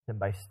him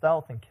by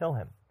stealth and kill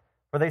him.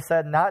 For they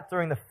said, not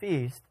during the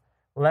feast,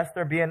 lest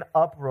there be an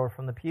uproar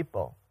from the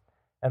people.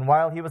 And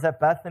while he was at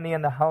Bethany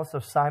in the house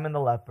of Simon the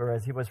leper,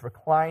 as he was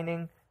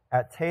reclining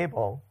at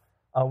table,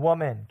 a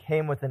woman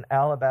came with an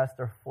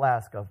alabaster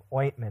flask of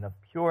ointment of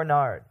pure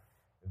nard,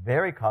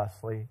 very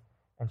costly,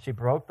 and she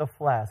broke the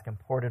flask and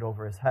poured it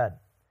over his head.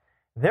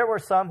 There were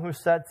some who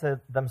said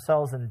to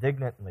themselves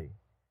indignantly,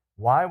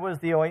 why was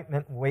the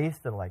ointment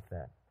wasted like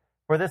that?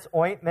 For this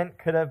ointment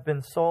could have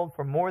been sold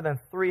for more than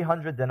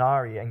 300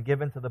 denarii and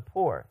given to the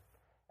poor.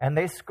 And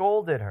they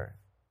scolded her.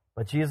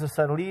 But Jesus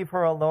said, leave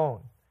her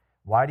alone.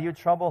 Why do you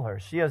trouble her?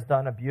 She has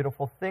done a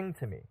beautiful thing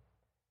to me.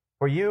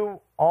 For you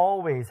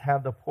always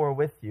have the poor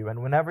with you,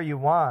 and whenever you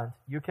want,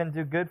 you can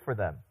do good for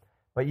them.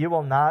 But you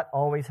will not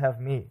always have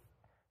me.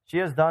 She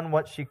has done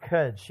what she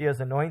could. She has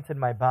anointed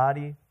my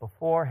body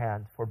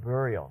beforehand for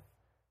burial.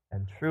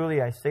 And truly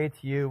I say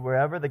to you,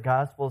 wherever the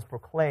gospel is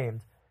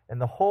proclaimed in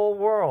the whole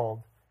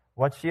world,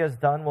 what she has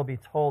done will be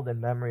told in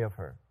memory of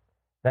her.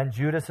 Then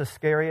Judas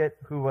Iscariot,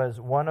 who was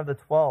one of the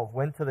 12,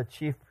 went to the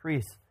chief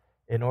priests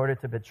in order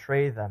to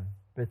betray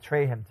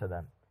him to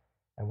them.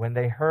 And when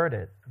they heard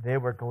it, they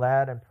were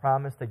glad and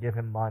promised to give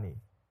him money.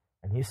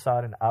 And he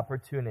sought an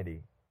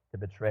opportunity to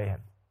betray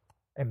him.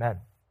 Amen.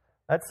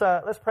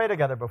 Let's pray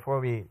together before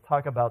we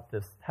talk about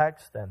this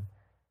text and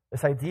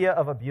this idea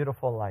of a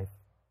beautiful life.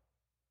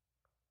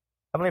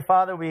 Heavenly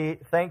Father, we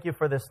thank you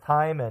for this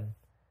time, and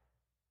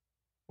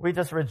we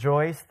just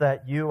rejoice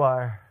that you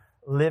are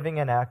living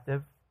and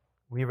active.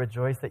 We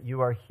rejoice that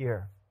you are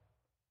here.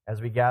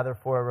 As we gather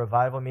for a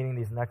revival meeting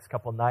these next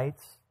couple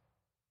nights,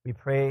 we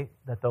pray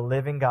that the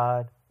living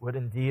God would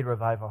indeed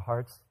revive our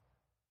hearts.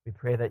 We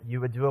pray that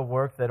you would do a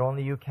work that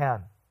only you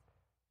can.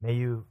 May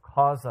you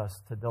cause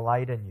us to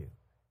delight in you.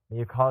 May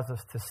you cause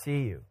us to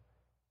see you.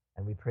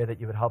 And we pray that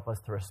you would help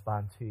us to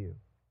respond to you.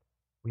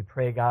 We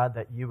pray, God,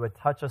 that you would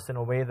touch us in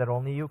a way that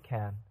only you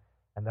can,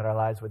 and that our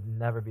lives would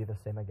never be the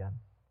same again.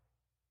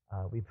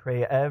 We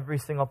pray every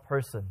single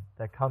person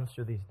that comes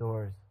through these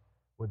doors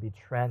would be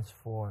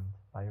transformed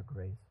by your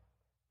grace.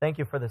 Thank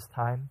you for this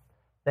time.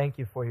 Thank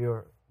you for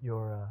your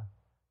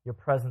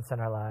presence in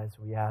our lives.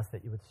 We ask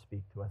that you would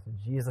speak to us. In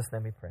Jesus'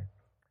 name we pray.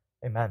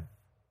 Amen.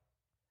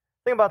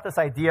 Think about this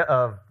idea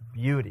of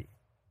beauty.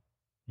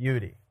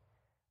 Beauty.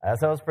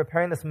 As I was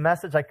preparing this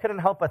message, I couldn't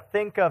help but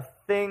think of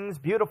things,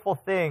 beautiful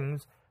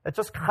things, that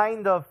just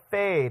kind of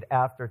fade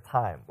after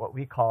time, what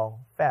we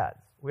call fads.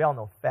 We all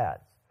know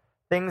fads.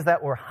 Things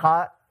that were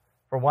hot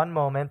for one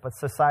moment, but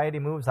society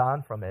moves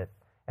on from it.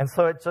 And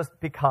so it just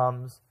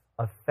becomes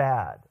a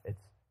fad.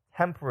 It's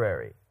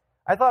temporary.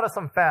 I thought of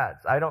some fads.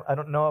 I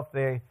don't know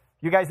if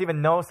you guys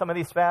even know some of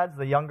these fads,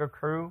 the younger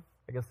crew,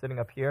 I guess sitting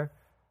up here.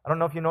 I don't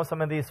know if you know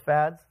some of these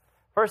fads.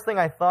 First thing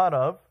I thought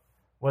of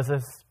was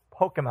this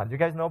Pokemon. Do you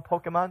guys know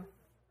Pokemon?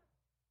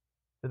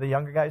 Do the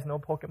younger guys know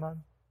Pokemon?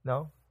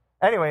 No?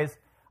 Anyways,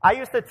 I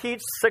used to teach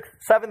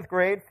 7th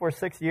grade for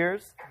 6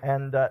 years,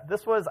 and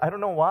this was, I don't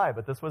know why,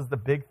 but this was the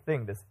big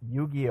thing, this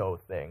Yu-Gi-Oh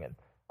thing, and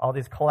all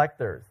these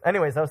collectors.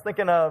 Anyways, I was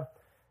thinking of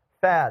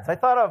fads. I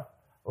thought of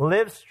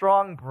Live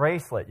Strong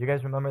bracelet. You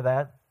guys remember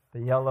that?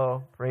 The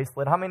yellow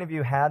bracelet. How many of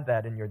you had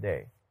that in your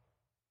day?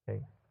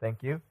 Okay,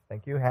 thank you.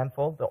 Thank you.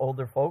 Handful, the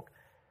older folk.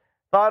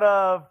 Thought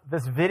of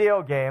this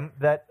video game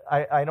that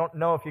I don't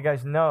know if you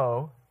guys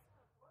know.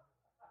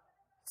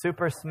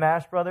 Super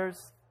Smash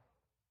Brothers.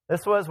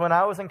 This was when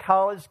I was in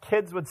college.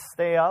 Kids would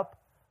stay up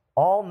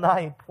all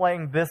night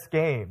playing this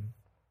game.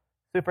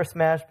 Super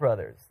Smash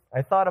Brothers.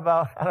 I thought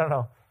about, I don't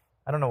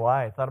know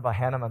why. I thought about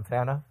Hannah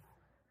Montana.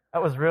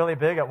 That was really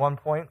big at one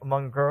point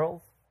among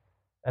girls.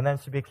 And then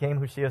she became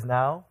who she is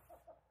now.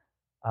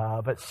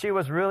 But she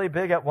was really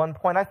big at one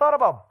point. I thought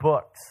about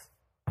books.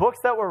 Books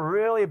that were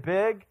really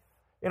big.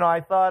 You know,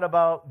 I thought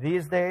about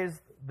these days,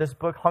 this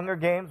book, Hunger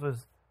Games,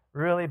 was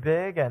really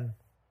big. And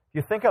if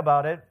you think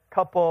about it, a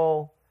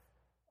couple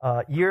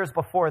years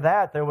before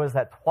that, there was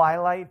that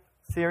Twilight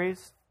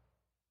series.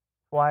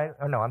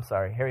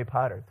 Harry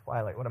Potter.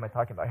 Twilight, what am I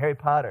talking about? Harry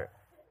Potter.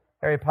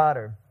 Harry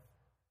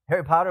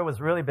Potter was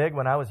really big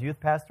when I was youth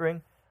pastoring.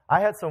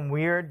 I had some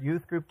weird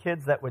youth group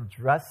kids that would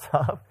dress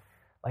up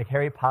like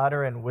Harry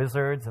Potter and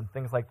wizards and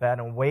things like that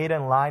and wait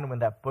in line when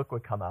that book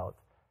would come out.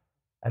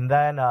 And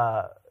then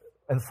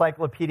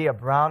Encyclopedia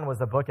Brown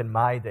was a book in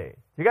my day.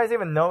 Do you guys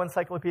even know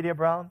Encyclopedia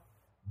Brown?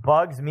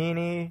 Bugs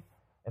Meany,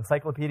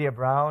 Encyclopedia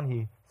Brown.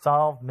 He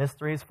solved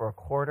mysteries for a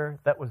quarter.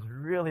 That was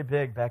really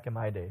big back in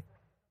my day.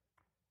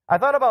 I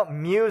thought about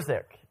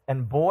music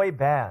and boy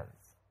bands.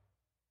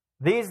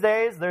 These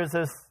days, there's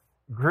this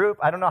group.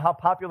 I don't know how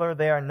popular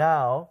they are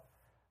now,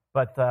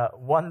 but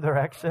One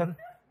Direction.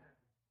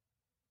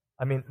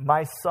 I mean,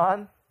 my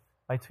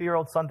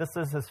 2-year-old son, this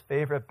is his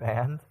favorite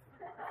band.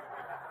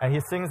 And he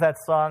sings that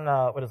song,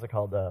 what is it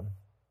called?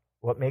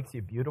 What Makes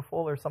You Beautiful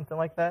or something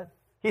like that?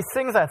 He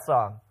sings that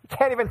song. He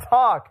can't even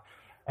talk.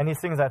 And he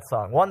sings that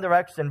song, One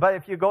Direction. But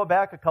if you go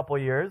back a couple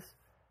years,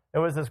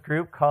 there was this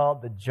group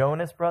called the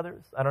Jonas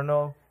Brothers. I don't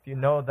know if you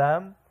know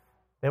them.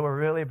 They were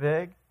really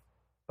big.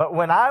 But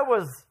when I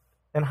was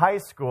in high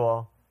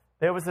school,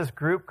 there was this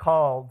group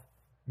called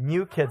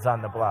New Kids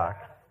on the Block.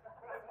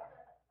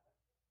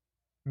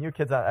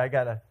 I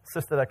got a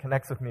sister that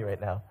connects with me right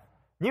now.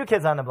 New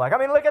Kids on the Block. I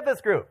mean, look at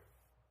this group.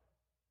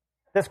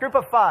 This group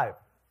of 5.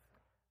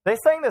 They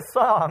sang this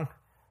song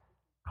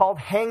called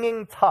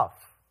Hanging Tough.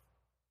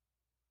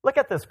 Look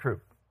at this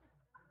group.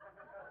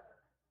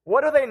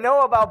 What do they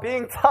know about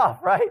being tough,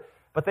 right?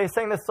 But they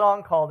sang this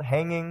song called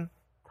Hanging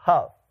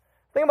Tough.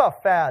 Think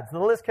about fads. The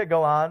list could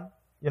go on.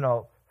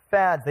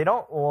 Fads, they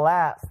don't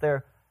last.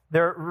 They're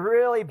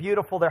really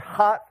beautiful. They're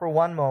hot for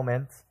one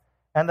moment.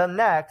 And the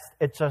next,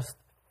 it just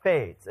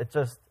fades. It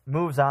just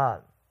moves on.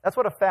 That's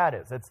what a fad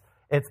is.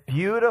 It's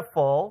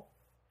beautiful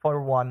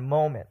for one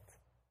moment.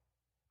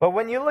 But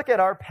when you look at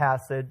our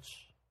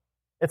passage,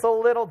 it's a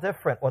little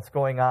different what's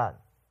going on.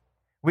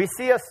 We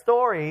see a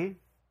story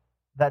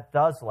that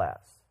does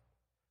last.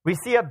 We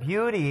see a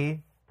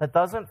beauty that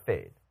doesn't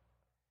fade.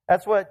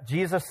 That's what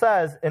Jesus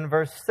says in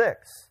verse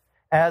 6.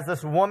 As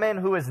this woman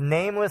who is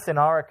nameless in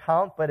our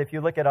account, but if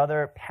you look at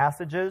other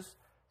passages,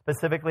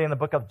 specifically in the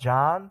book of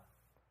John,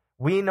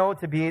 we know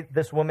to be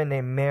this woman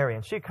named Mary.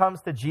 And she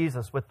comes to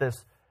Jesus with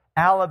this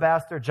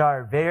alabaster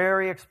jar,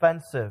 very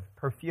expensive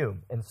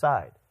perfume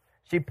inside.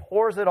 She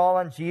pours it all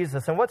on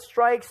Jesus. And what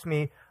strikes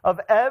me of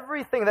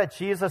everything that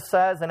Jesus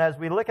says, and as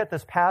we look at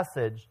this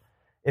passage,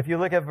 if you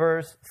look at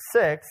verse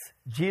 6,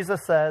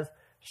 Jesus says,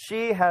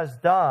 she has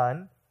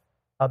done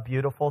a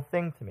beautiful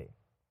thing to me.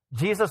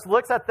 Jesus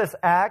looks at this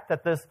act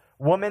that this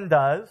woman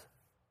does,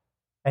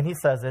 and he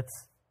says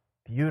it's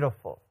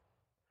beautiful.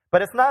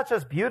 But it's not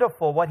just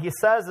beautiful. What he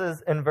says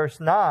is in verse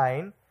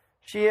 9,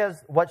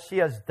 what she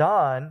has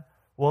done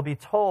will be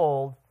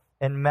told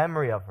in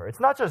memory of her. It's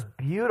not just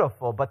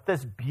beautiful, but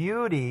this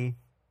beauty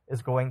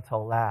is going to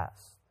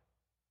last.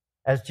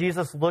 As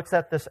Jesus looks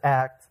at this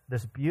act,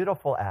 this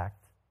beautiful act,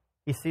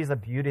 he sees a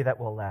beauty that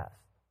will last.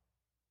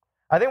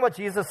 I think what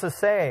Jesus is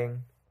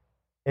saying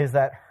is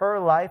that her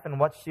life and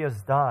what she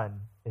has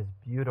done is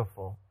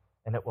beautiful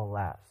and it will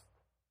last.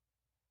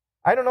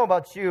 I don't know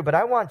about you, but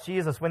I want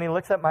Jesus, when he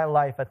looks at my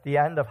life at the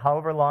end of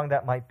however long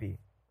that might be,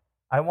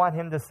 I want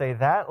him to say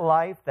that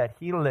life that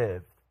he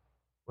lived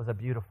was a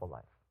beautiful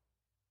life.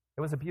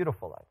 It was a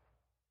beautiful life.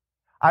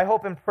 I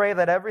hope and pray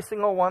that every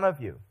single one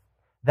of you,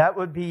 that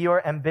would be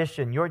your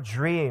ambition, your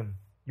dream,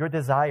 your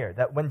desire,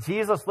 that when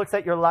Jesus looks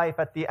at your life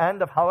at the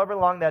end of however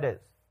long that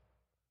is,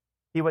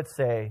 he would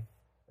say,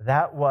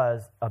 that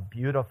was a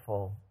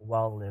beautiful,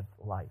 well-lived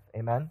life.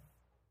 Amen?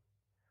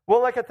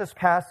 We'll look at this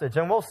passage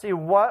and we'll see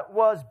what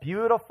was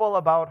beautiful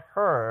about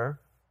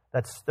her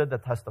that stood the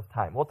test of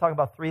time. We'll talk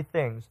about 3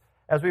 things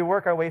as we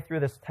work our way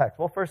through this text.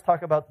 We'll first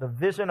talk about the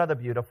vision of the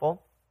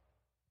beautiful.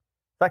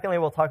 Secondly,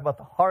 we'll talk about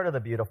the heart of the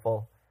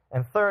beautiful.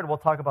 And third, we'll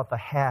talk about the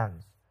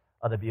hands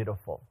of the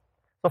beautiful.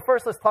 So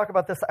first, let's talk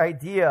about this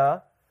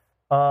idea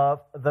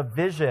of the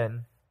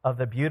vision of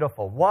the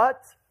beautiful.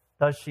 What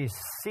does she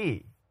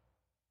see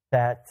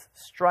that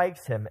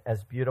strikes him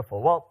as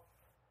beautiful? Well,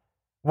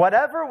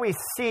 whatever we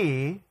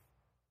see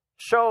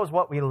shows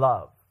what we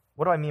love.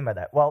 What do I mean by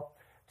that? Well,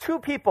 2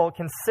 people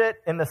can sit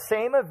in the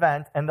same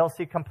event and they'll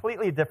see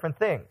completely different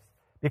things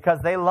because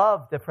they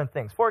love different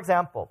things. For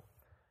example,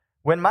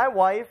 when my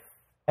wife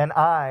and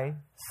I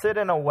sit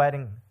in a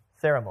wedding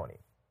ceremony,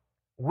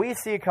 we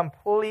see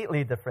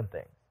completely different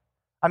things.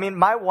 I mean,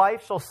 my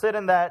wife, she'll sit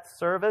in that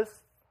service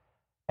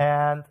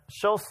and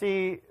she'll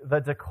see the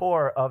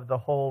decor of the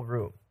whole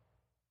room.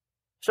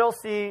 She'll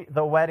see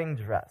the wedding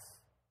dress,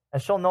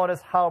 and she'll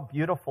notice how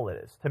beautiful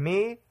it is. To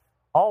me,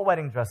 all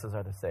wedding dresses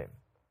are the same.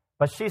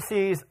 But she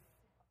sees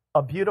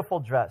a beautiful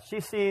dress. She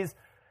sees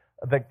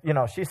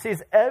she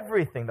sees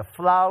everything, the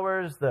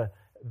flowers, the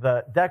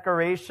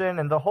decoration,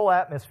 and the whole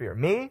atmosphere.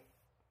 Me,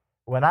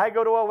 when I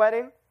go to a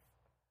wedding,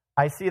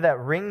 I see that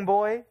ring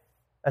boy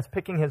that's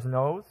picking his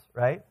nose,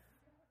 right?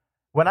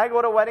 When I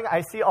go to a wedding,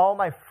 I see all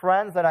my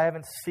friends that I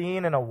haven't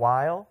seen in a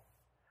while.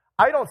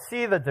 I don't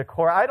see the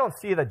decor. I don't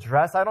see the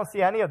dress. I don't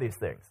see any of these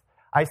things.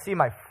 I see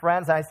my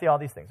friends. I see all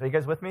these things. Are you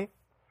guys with me?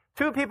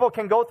 2 people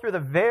can go through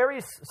the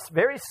very,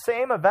 very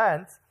same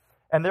event,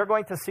 and they're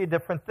going to see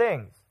different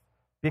things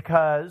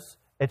because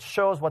it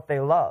shows what they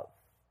love.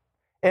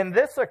 In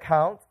this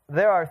account,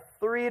 there are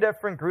 3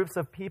 different groups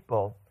of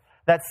people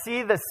that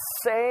see the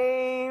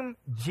same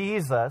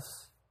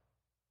Jesus,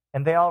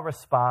 and they all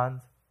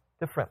respond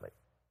differently.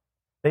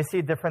 They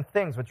see different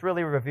things, which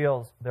really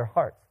reveals their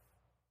hearts.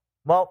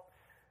 Well,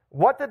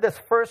 what did this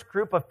first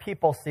group of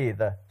people see?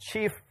 The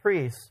chief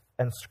priests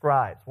and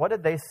scribes. What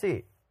did they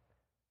see?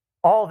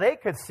 All they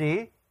could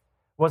see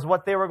was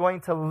what they were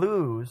going to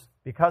lose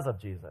because of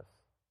Jesus.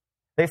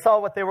 They saw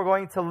what they were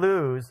going to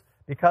lose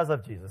because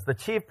of Jesus. The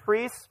chief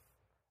priests,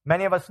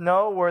 many of us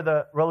know, were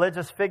the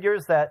religious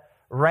figures that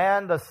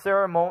ran the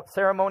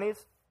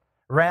ceremonies,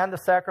 ran the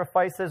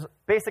sacrifices,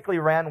 basically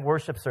ran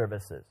worship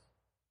services.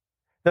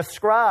 The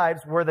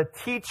scribes were the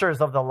teachers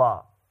of the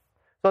law.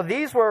 So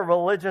these were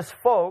religious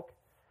folk,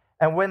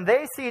 and when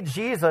they see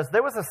Jesus,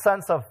 there was a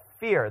sense of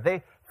fear.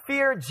 They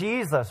feared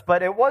Jesus,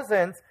 but it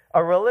wasn't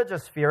a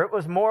religious fear. It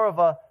was more of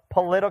a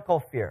political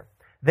fear.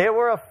 They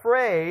were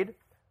afraid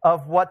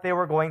of what they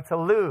were going to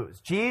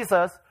lose.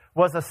 Jesus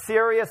was a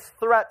serious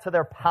threat to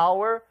their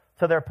power,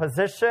 to their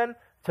position,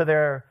 to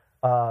their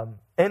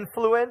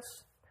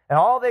influence. And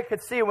all they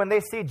could see when they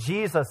see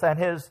Jesus and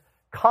his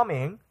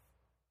coming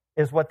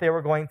is what they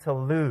were going to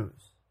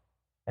lose.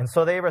 And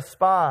so they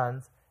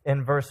respond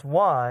in verse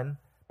 1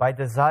 by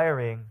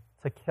desiring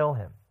to kill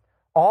him.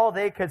 All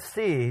they could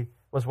see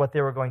was what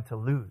they were going to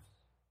lose.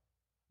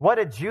 What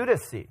did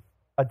Judas see?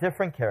 A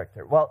different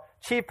character. Well,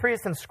 chief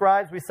priests and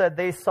scribes, we said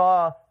they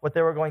saw what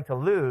they were going to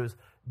lose.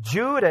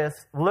 Judas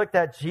looked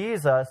at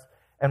Jesus,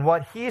 and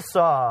what he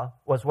saw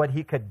was what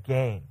he could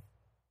gain.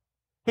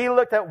 He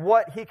looked at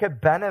what he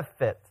could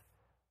benefit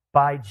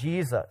by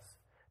Jesus.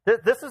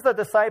 This is the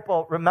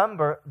disciple,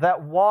 remember,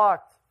 that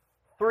walked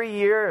 3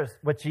 years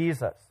with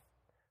Jesus,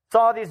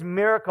 saw these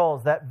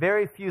miracles that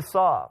very few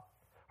saw,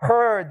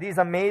 heard these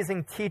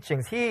amazing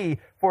teachings. He,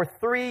 for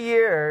 3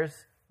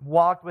 years,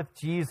 walked with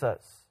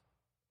Jesus.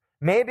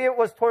 Maybe it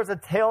was towards the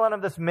tail end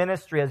of this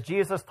ministry as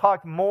Jesus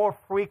talked more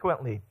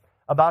frequently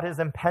about his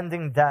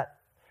impending death.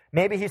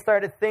 Maybe he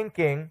started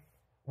thinking,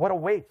 what a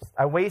waste.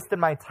 I wasted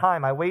my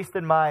time. I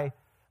wasted my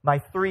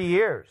 3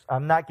 years.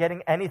 I'm not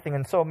getting anything.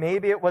 And so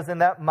maybe it was in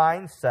that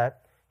mindset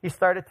he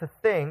started to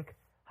think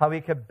how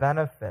he could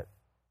benefit.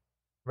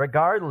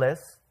 Regardless,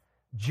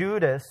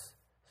 Judas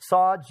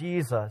saw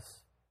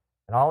Jesus,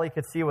 and all he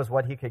could see was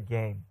what he could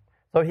gain.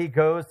 So he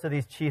goes to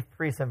these chief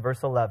priests in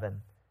verse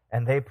 11,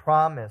 and they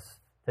promise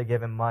to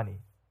give him money.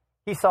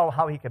 He saw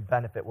how he could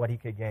benefit, what he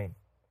could gain.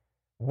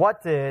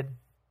 What did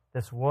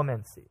this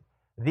woman see?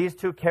 These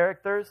two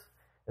characters,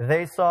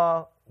 they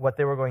saw what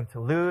they were going to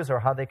lose or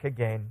how they could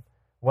gain.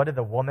 What did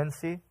the woman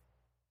see?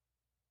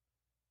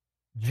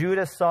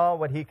 Judas saw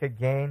what he could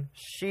gain.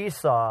 She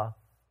saw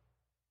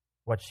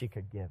what she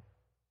could give.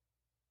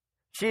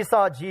 She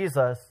saw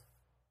Jesus,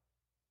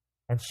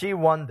 and she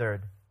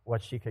wondered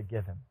what she could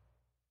give him.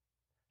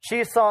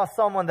 She saw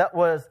someone that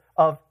was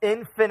of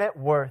infinite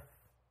worth.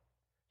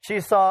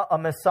 She saw a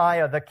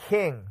Messiah, the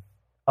King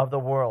of the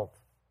world.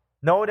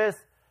 Notice,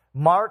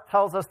 Mark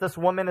tells us this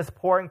woman is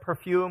pouring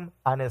perfume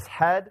on his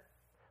head.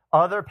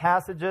 Another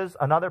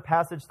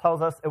passage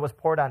tells us it was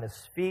poured on his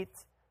feet.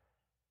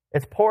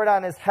 It's poured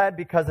on his head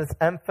because it's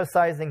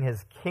emphasizing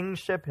his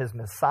kingship, his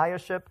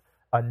messiahship,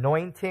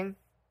 anointing.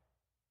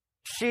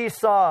 She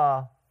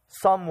saw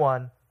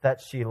someone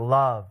that she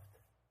loved.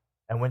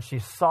 And when she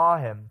saw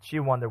him, she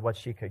wondered what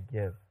she could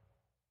give.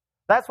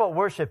 That's what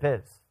worship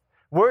is.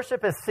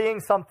 Worship is seeing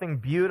something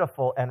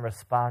beautiful and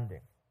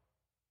responding.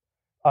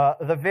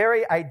 The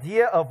very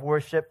idea of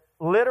worship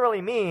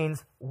literally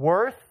means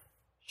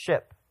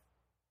worth-ship.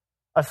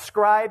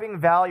 Ascribing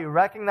value,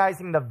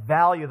 recognizing the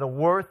value, the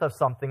worth of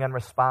something and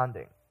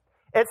responding.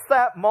 It's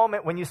that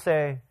moment when you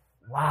say,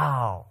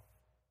 wow,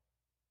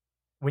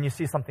 when you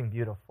see something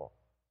beautiful.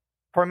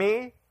 For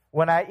me,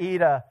 when I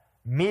eat a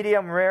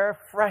medium rare,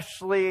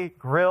 freshly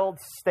grilled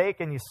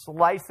steak and you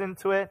slice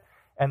into it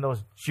and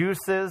those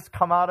juices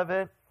come out of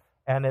it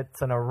and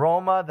it's an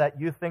aroma that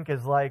you think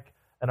is like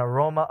an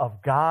aroma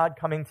of God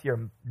coming to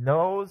your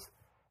nose,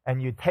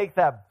 and you take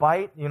that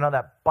bite,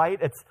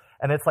 it's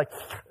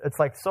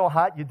like so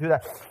hot, you do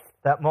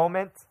that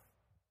moment,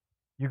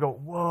 you go,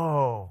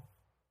 whoa.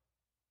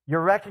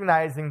 You're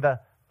recognizing the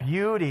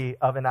beauty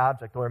of an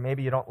object, or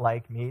maybe you don't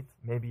like meat,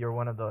 maybe you're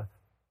one of the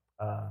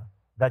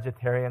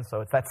vegetarians, so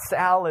it's that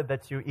salad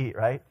that you eat,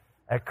 right?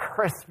 A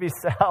crispy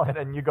salad,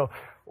 and you go,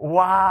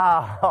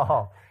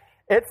 wow.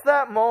 It's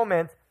that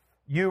moment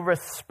you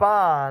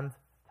respond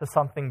to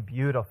something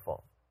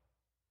beautiful.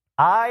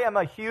 I am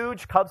a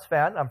huge Cubs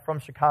fan. I'm from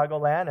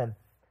Chicagoland, and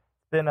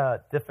it's been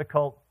a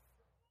difficult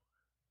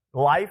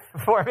life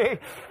for me.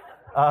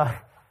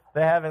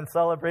 They haven't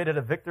celebrated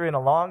a victory in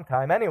a long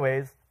time.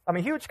 Anyways, I'm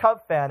a huge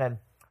Cubs fan, and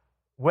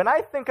when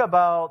I think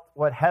about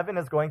what heaven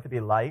is going to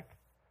be like,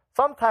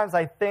 sometimes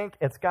I think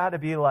it's got to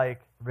be like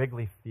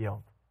Wrigley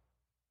Field.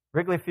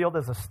 Wrigley Field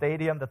is a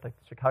stadium that the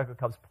Chicago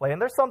Cubs play, and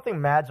there's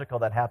something magical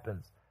that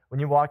happens. When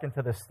you walk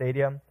into the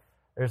stadium,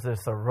 there's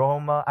this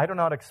aroma. I don't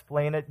know how to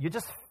explain it.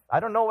 I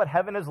don't know what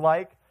heaven is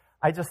like.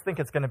 I just think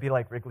it's going to be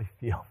like Wrigley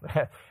Field.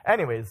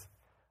 Anyways,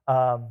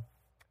 I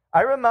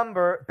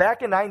remember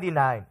back in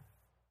 99,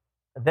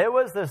 there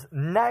was this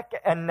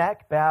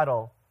neck-and-neck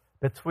battle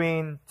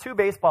between two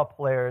baseball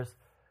players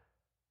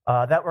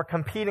that were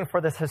competing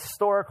for this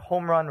historic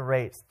home run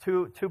race.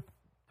 Two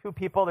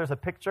people, there's a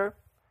picture.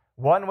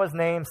 One was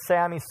named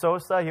Sammy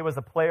Sosa. He was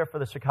a player for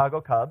the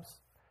Chicago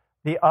Cubs.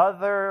 The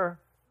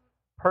other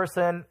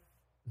person's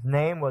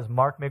name was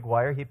Mark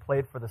McGwire. He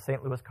played for the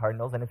St. Louis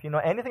Cardinals. And if you know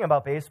anything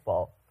about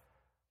baseball,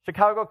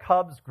 Chicago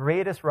Cubs'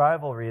 greatest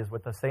rivalry is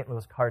with the St.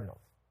 Louis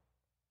Cardinals.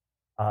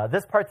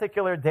 This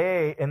particular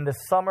day in the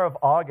summer of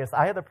August,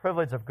 I had the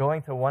privilege of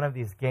going to one of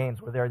these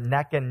games where they're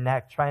neck and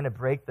neck trying to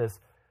break this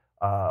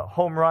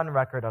home run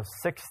record of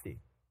 60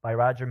 by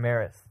Roger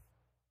Maris.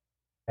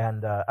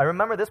 And I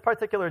remember this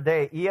particular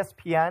day,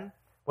 ESPN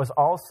was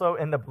also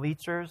in the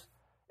bleachers.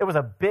 It was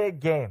a big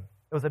game.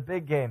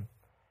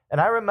 And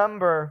I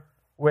remember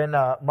when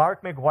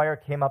Mark McGwire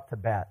came up to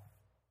bat,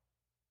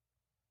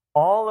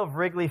 all of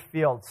Wrigley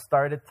Field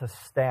started to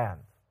stand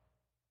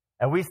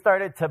And we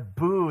started to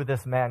boo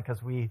this man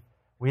because we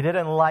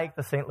didn't like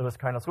the St. Louis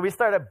Cardinals. So we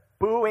started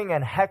booing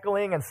and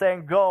heckling and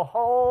saying, go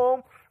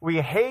home,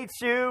 we hate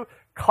you,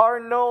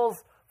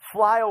 Cardinals,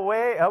 fly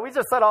away. We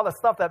just said all the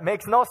stuff that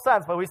makes no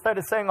sense, but we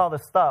started saying all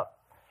this stuff.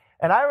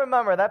 And I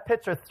remember that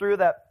pitcher threw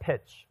that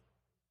pitch.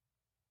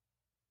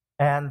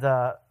 And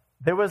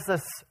there was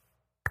this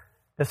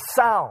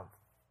sound.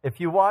 If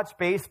you watch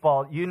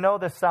baseball, you know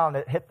the sound.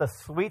 It hit the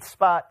sweet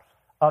spot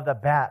of the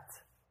bat.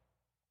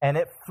 And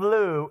it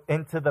flew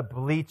into the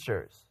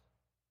bleachers.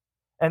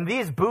 And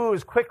these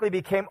boos quickly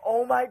became,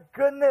 oh my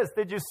goodness,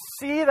 did you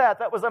see that?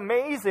 That was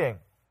amazing.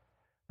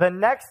 The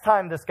next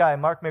time this guy,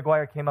 Mark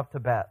McGwire, came up to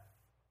bat,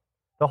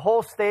 the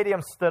whole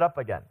stadium stood up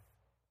again.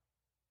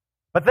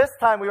 But this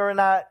time we were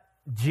not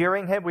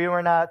jeering him. We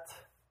were not,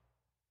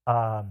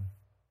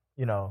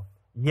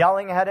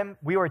 yelling at him.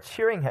 We were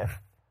cheering him.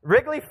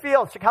 Wrigley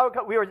Field,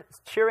 Chicago, we were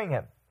cheering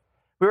him.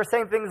 We were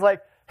saying things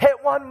like, hit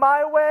one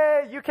my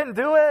way, you can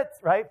do it,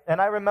 right?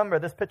 And I remember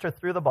this pitcher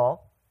threw the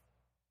ball.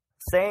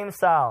 Same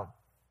sound.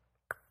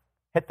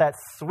 Hit that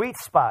sweet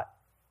spot.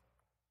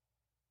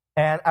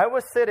 And I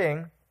was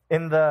sitting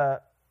in the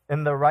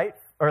right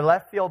or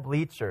left field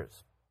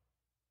bleachers.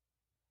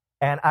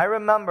 And I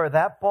remember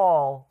that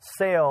ball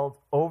sailed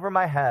over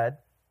my head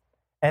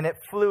and it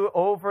flew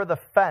over the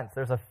fence.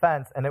 There's a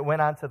fence and it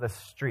went onto the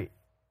street.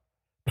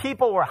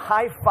 People were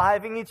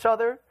high-fiving each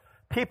other.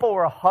 People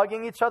were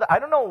hugging each other. I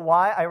don't know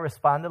why I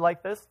responded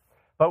like this,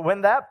 but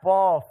when that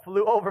ball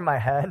flew over my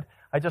head,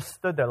 I just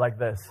stood there like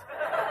this.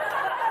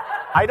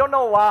 I don't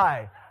know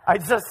why. I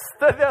just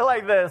stood there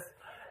like this,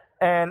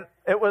 and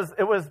it was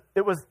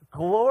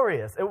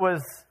glorious. It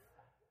was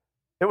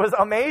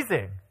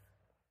amazing.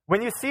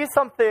 When you see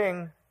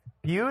something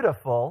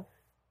beautiful,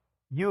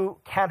 you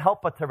can't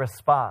help but to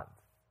respond.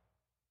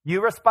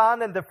 You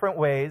respond in different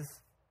ways,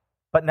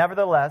 but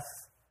nevertheless,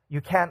 you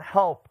can't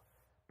help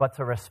but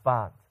to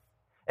respond.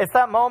 It's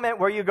that moment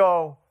where you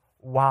go,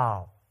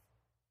 wow.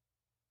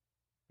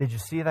 Did you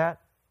see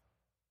that?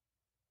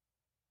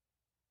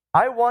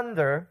 I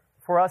wonder,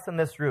 for us in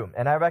this room,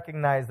 and I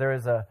recognize there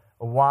is a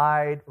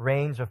wide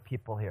range of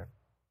people here.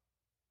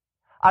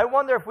 I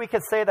wonder if we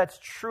could say that's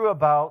true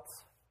about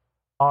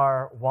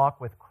our walk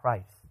with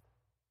Christ.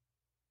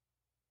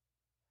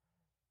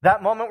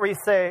 That moment where you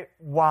say,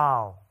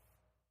 wow.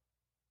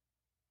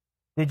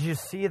 Did you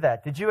see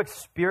that? Did you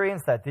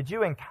experience that? Did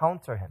you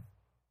encounter him?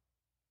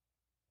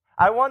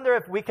 I wonder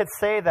if we could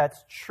say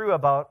that's true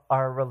about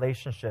our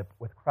relationship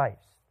with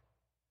Christ.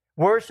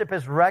 Worship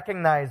is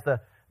recognize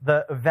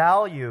the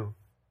value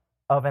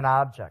of an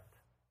object.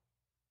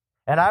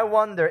 And I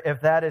wonder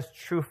if that is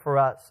true for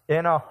us.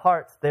 In our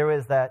hearts, there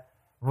is that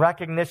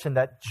recognition,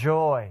 that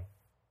joy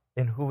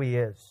in who he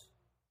is.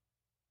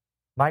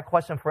 My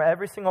question for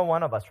every single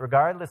one of us,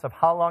 regardless of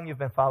how long you've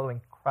been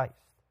following Christ,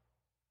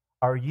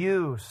 are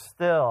you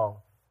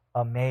still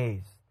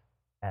amazed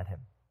at him?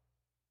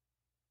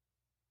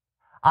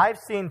 I've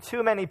seen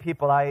too many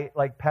people.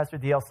 Like Pastor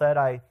DL said,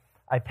 I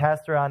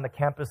pastor on the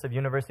campus of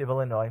University of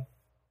Illinois.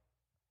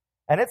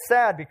 And it's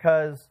sad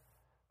because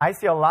I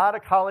see a lot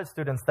of college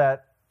students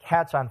that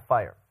catch on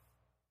fire.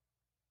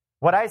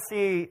 What I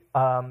see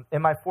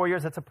in my 4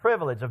 years, it's a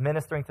privilege of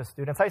ministering to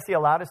students. I see a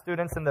lot of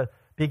students in the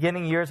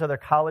beginning years of their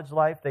college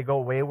life, they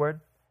go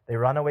wayward. They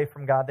run away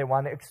from God. They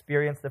want to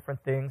experience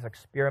different things,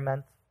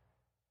 experiment.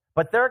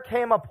 But there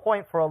came a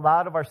point for a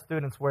lot of our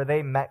students where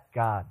they met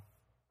God,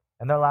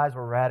 and their lives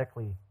were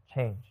radically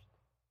changed.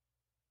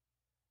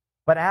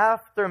 But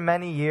after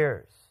many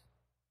years,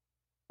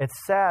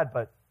 it's sad,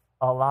 but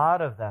a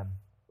lot of them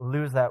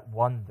lose that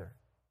wonder,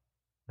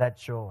 that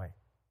joy.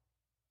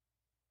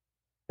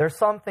 There's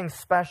something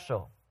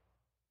special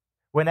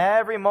when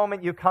every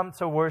moment you come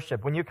to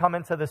worship, when you come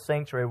into the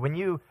sanctuary, when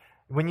you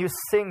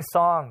sing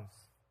songs,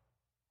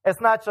 it's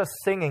not just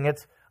singing,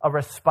 it's a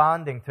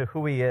responding to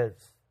who he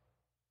is.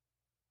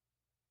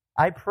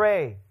 I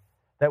pray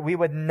that we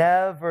would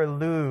never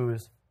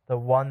lose the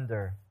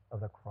wonder of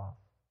the cross.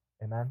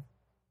 Amen?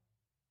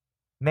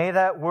 May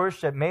that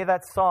worship, may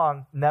that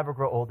song never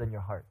grow old in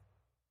your heart.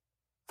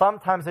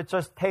 Sometimes it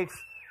just takes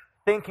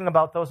thinking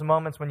about those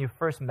moments when you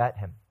first met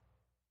him.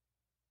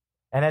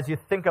 And as you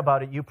think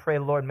about it, you pray,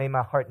 Lord, may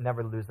my heart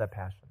never lose that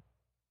passion.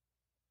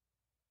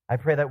 I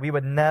pray that we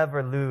would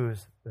never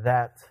lose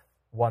that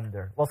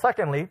wonder. Well,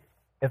 secondly,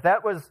 if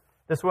that was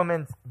this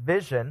woman's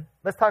vision,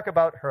 let's talk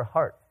about her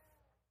heart.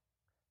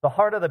 The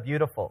heart of the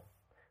beautiful.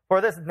 For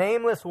this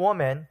nameless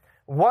woman,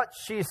 what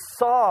she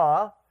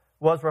saw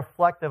was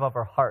reflective of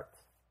her heart.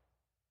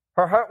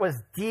 Her heart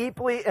was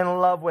deeply in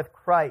love with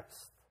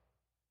Christ.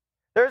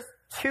 There's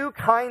two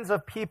kinds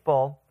of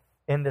people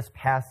in this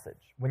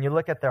passage when you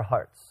look at their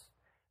hearts.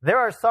 There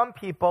are some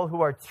people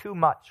who are too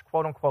much,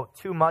 quote unquote,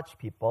 too much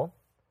people.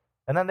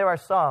 And then there are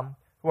some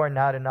who are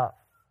not enough.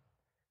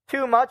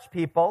 Too much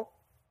people,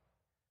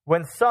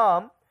 when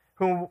some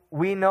whom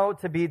we know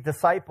to be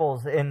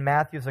disciples in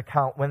Matthew's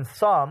account, when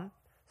some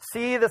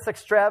see this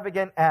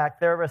extravagant act,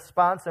 their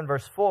response in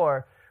verse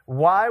 4,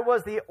 why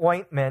was the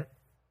ointment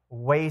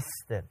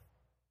wasted?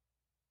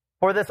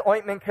 For this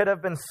ointment could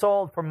have been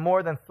sold for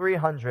more than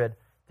 300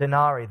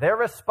 denarii. Their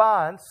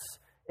response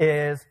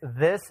is,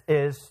 this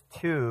is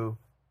too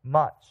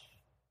much.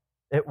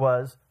 It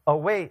was a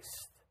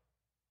waste.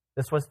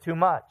 This was too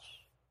much.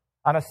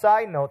 On a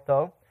side note,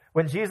 though,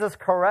 when Jesus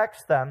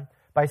corrects them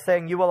by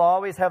saying, you will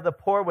always have the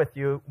poor with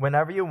you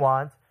whenever you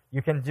want,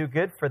 you can do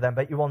good for them,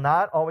 but you will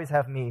not always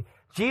have me.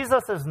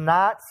 Jesus is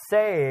not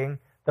saying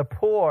the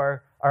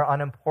poor are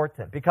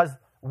unimportant, because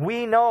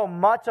we know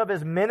much of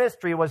his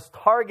ministry was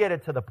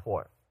targeted to the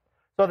poor.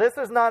 So this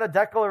is not a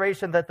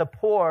declaration that the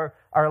poor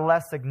are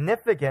less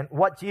significant.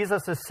 What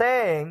Jesus is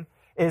saying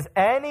is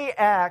any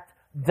act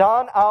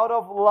done out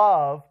of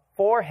love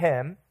for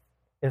him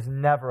is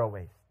never a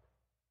waste.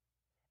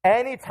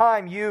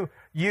 Anytime you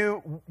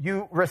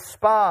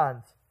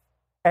respond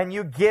and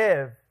you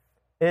give,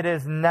 it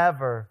is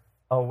never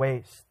a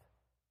waste.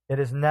 It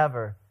is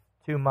never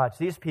too much.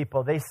 These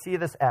people, they see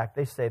this act,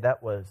 they say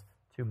that was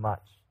too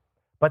much.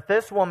 But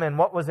this woman,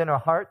 what was in her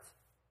heart?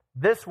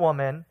 This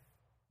woman,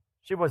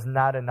 she was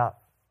not enough.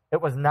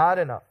 It was not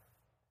enough.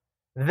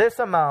 This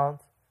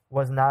amount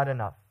was not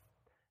enough.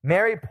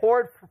 Mary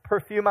poured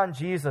perfume on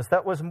Jesus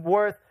that was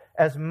worth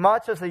as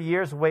much as a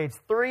year's wage,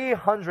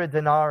 300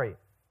 denarii.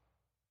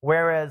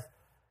 Whereas,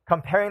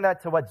 comparing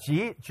that to what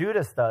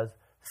Judas does,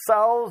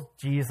 sells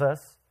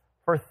Jesus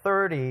for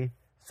 30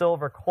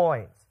 silver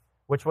coins,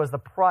 which was the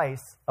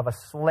price of a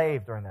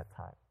slave during that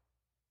time.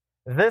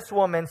 This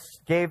woman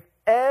gave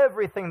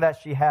everything that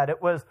she had.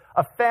 It was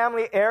a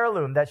family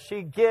heirloom that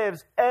she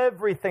gives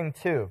everything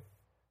to.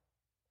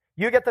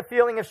 You get the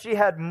feeling if she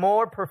had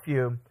more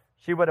perfume,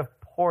 she would have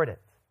poured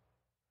it.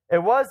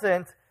 It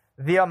wasn't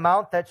the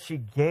amount that she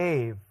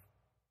gave,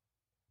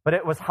 but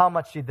it was how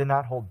much she did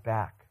not hold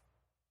back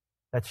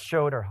that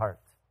showed her heart.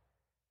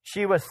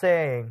 She was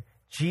saying,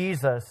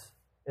 Jesus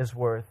is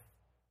worth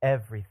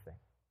everything.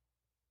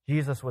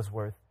 Jesus was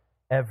worth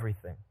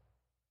everything.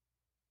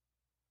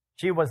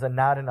 She was a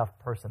not enough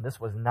person. This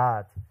was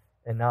not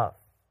enough.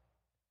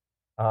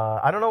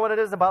 I don't know what it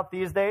is about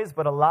these days,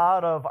 but a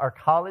lot of our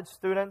college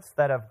students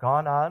that have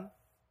gone on,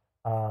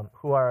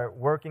 who are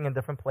working in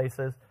different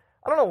places,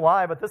 I don't know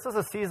why, but this is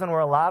a season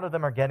where a lot of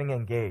them are getting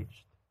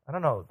engaged. I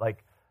don't know,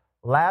 like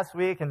last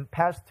week and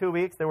past 2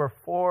 weeks, there were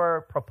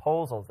 4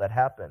 proposals that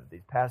happened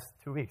these past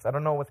 2 weeks. I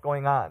don't know what's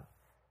going on,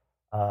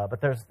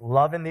 but there's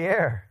love in the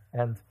air,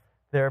 and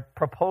they're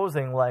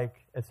proposing like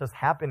it's just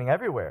happening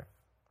everywhere.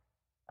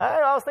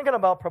 I was thinking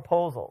about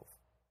proposals.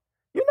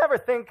 You never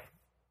think,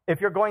 if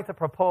you're going to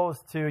propose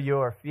to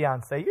your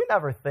fiance, you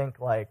never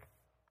think like,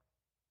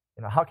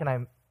 how can I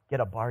get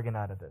a bargain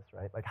out of this,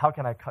 right? Like, how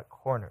can I cut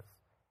corners?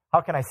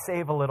 How can I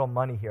save a little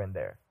money here and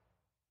there?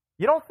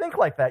 You don't think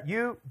like that.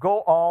 You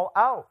go all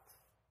out.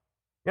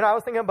 I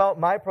was thinking about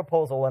my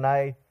proposal when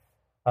I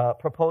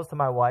proposed to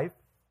my wife.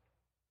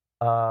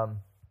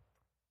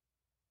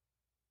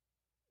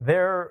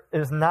 There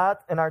is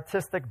not an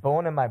artistic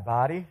bone in my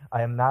body.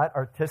 I am not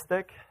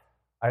artistic.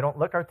 I don't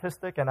look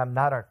artistic, and I'm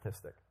not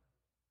artistic.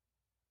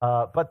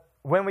 But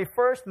when we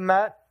first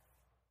met,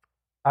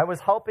 I was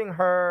helping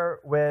her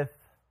with,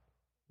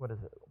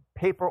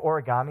 paper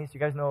origamis. You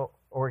guys know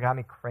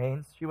origami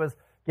cranes? She was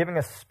giving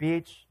a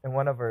speech in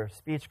one of her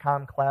speech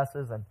comm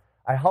classes, and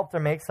I helped her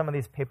make some of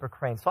these paper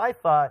cranes. So I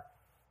thought,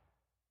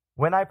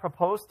 when I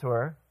propose to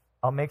her,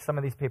 I'll make some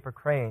of these paper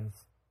cranes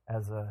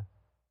as a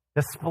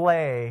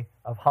display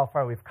of how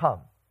far we've come.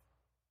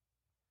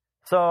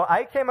 So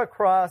I came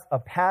across a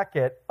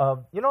packet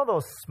of,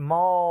 those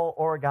small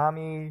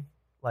origami,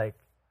 like,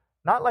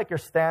 not like your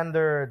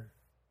standard,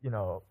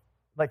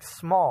 like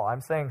small.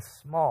 I'm saying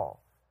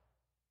small.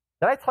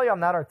 Did I tell you I'm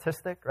not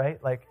artistic, right?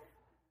 Like,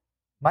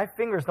 my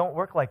fingers don't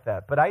work like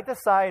that. But I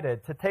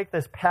decided to take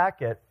this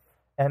packet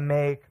and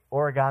make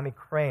origami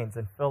cranes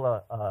and fill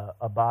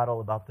a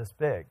bottle about this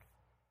big.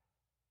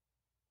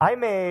 I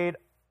made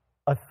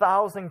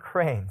 1,000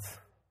 cranes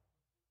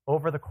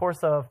over the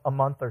course of a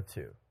month or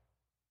two.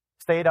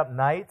 Stayed up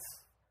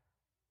nights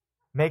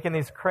making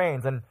these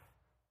cranes. And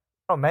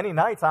many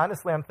nights,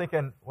 honestly, I'm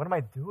thinking, what am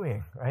I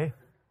doing, right?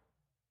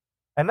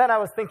 And then I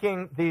was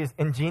thinking these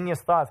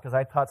ingenious thoughts because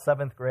I taught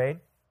 7th grade.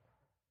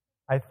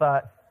 I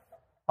thought,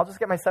 I'll just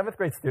get my 7th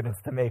grade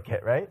students to make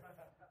it, right?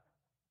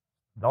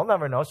 They'll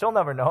never know. She'll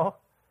never know.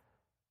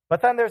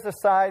 But then there's a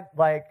side,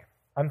 like,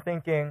 I'm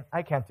thinking,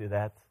 I can't do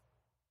that.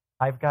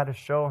 I've got to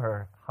show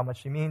her how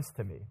much she means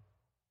to me.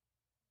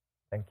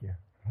 Thank you.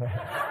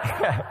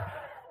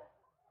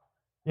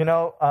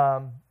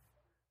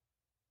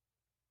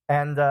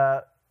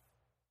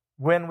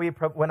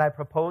 When I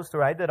proposed to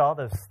her, I did all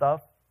this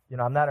stuff.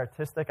 I'm not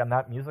artistic. I'm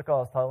not musical. I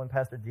was telling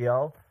Pastor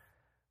DL,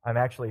 I'm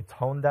actually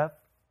tone deaf.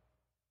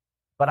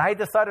 But I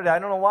decided, I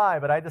don't know why,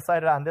 but I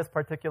decided on this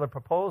particular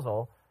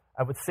proposal,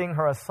 I would sing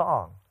her a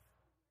song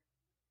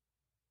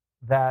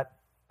that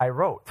I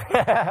wrote.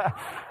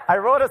 I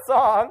wrote a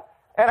song,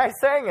 and I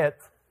sang it.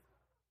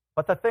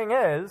 But the thing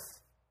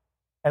is,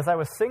 as I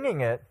was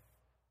singing it,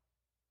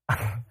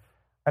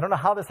 I don't know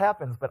how this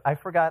happens, but I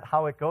forgot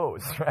how it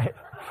goes, right?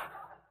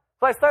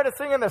 So I started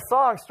singing this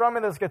song,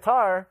 strumming this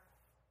guitar,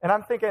 and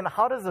I'm thinking,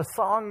 how does the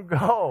song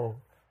go?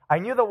 I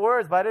knew the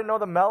words, but I didn't know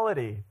the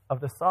melody of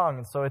the song.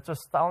 And so it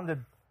just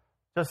sounded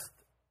just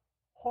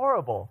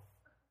horrible.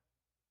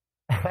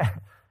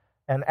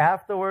 And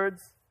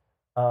afterwards,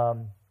 I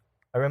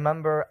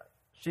remember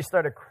she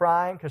started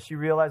crying because she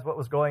realized what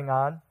was going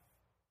on.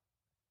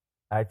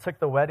 I took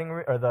the wedding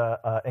or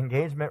the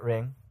engagement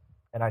ring,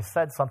 and I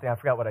said something. I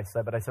forgot what I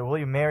said, but I said, "Will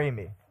you marry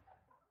me?"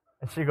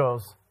 And she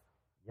goes,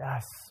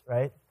 "Yes,"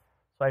 right?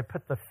 So I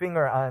put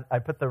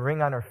the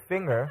ring on her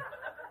finger,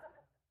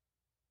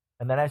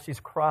 and then as she's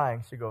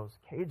crying, she goes,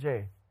 "KJ,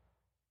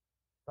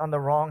 it's on the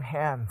wrong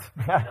hand."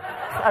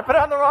 I put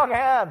it on the wrong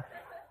hand.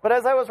 But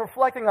as I was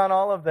reflecting on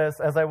all of this,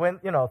 as I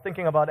went,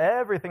 thinking about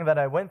everything that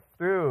I went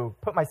through,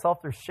 put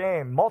myself through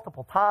shame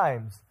multiple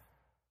times,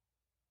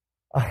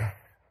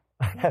 it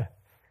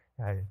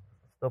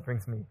still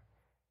brings me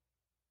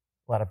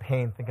a lot of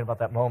pain thinking about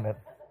that moment.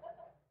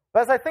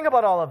 But as I think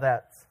about all of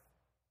that,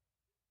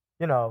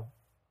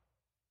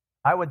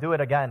 I would do it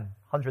again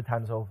 100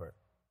 times over.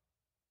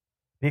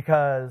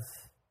 Because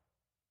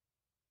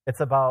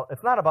it's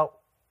not about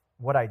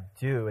what I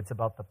do, it's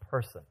about the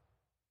person.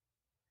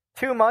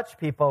 Too much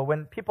people,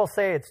 when people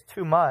say it's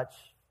too much,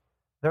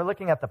 they're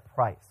looking at the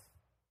price.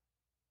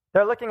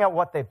 They're looking at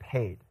what they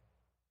paid.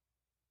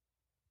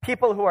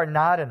 People who are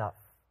not enough,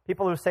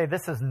 people who say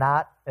this is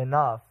not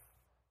enough,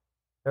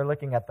 they're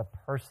looking at the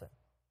person.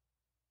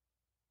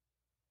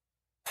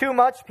 Too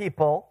much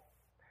people,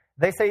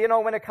 they say,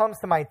 when it comes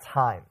to my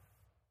time,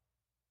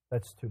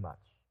 that's too much.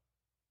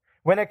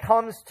 When it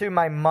comes to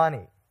my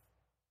money,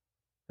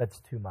 that's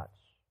too much.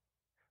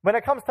 When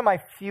it comes to my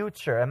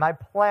future and my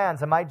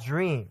plans and my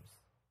dreams,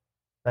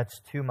 that's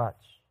too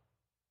much.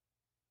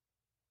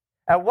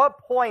 At what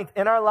point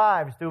in our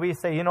lives do we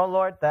say,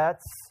 Lord,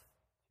 that's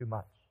too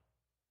much?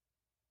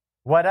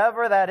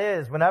 Whatever that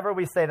is, whenever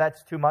we say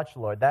that's too much,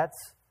 Lord,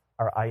 that's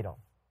our idol.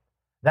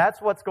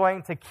 That's what's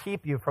going to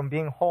keep you from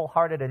being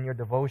wholehearted in your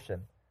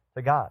devotion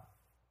to God.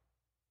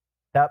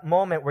 That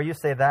moment where you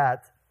say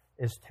that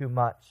is too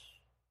much.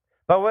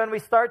 But when we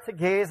start to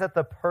gaze at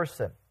the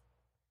person,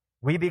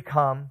 we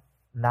become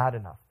not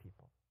enough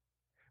people.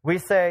 We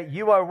say,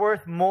 you are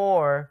worth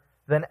more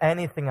than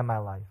anything in my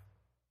life.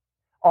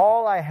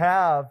 All I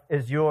have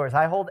is yours.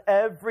 I hold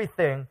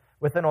everything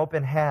with an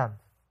open hand.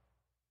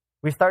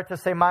 We start to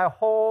say, my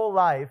whole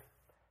life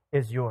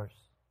is yours.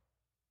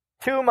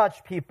 Too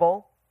much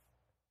people,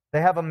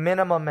 they have a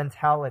minimum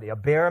mentality, a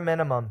bare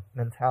minimum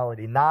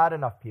mentality. Not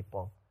enough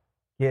people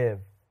give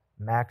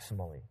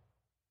maximally.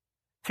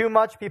 Too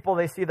much people,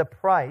 they see the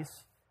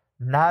price.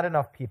 Not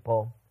enough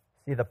people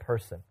see the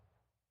person.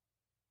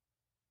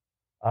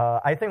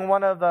 I think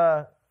one of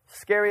the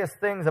scariest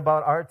things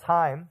about our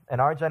time and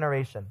our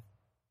generation,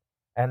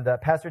 and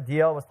Pastor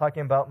Deal was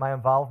talking about my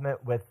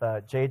involvement with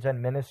JGen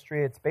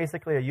Ministry. It's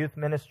basically a youth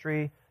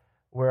ministry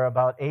where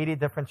about 80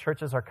 different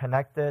churches are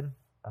connected.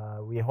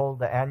 We hold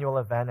the annual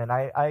event, and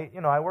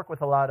I work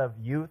with a lot of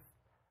youth.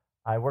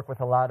 I work with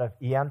a lot of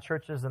EM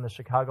churches in the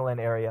Chicagoland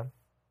area.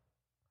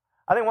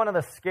 I think one of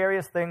the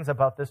scariest things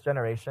about this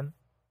generation,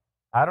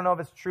 I don't know if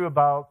it's true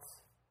about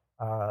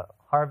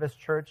Harvest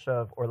Church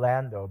of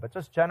Orlando, but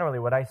just generally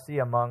what I see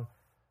among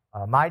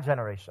my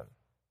generation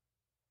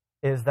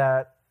is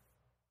that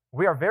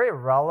we are very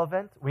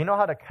relevant. We know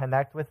how to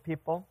connect with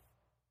people,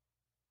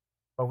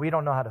 but we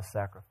don't know how to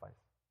sacrifice.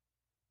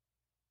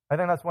 I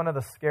think that's one of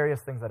the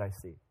scariest things that I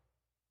see.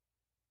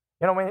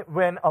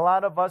 When a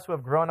lot of us who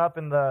have grown up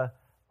in the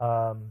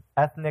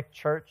ethnic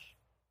church,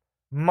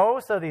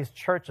 most of these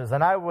churches,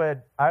 and I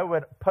would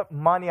put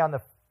money on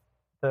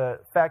the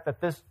fact that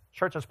this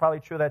church is probably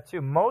true of that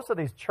too. Most of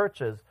these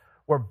churches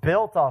were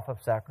built off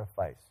of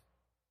sacrifice.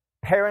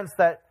 Parents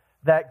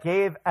that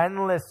gave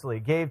endlessly,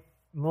 gave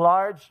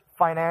large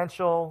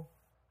financially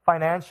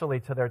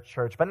to their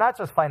church, but not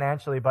just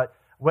financially, but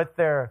with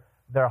their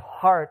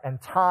heart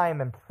and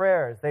time and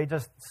prayers. They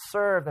just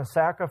served and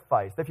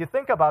sacrificed. If you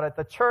think about it,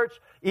 the church,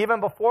 even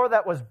before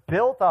that, was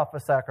built off a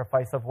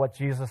sacrifice of what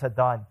Jesus had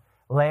done,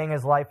 laying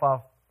his life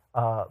off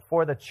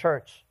for the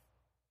church.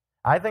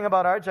 I think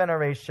about our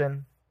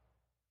generation,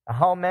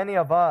 how many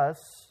of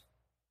us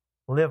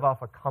live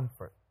off of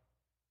comfort.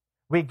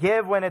 We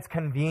give when it's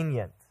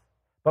convenient,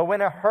 but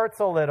when it hurts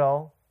a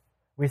little,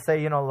 we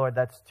say, Lord,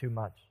 that's too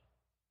much.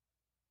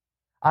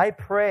 I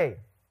pray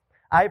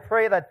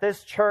that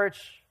this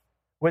church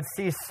would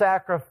see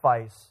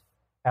sacrifice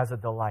as a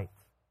delight.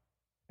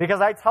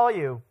 Because I tell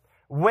you,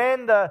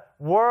 when the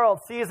world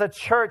sees a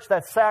church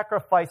that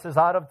sacrifices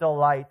out of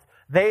delight,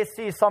 they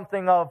see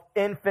something of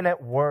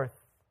infinite worth,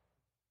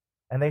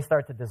 and they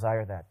start to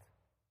desire that.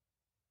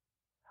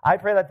 I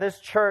pray that this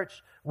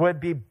church would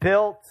be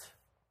built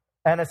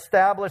and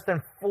established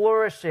and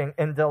flourishing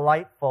in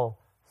delightful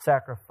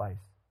sacrifice.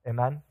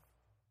 Amen?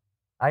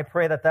 I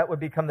pray that would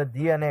become the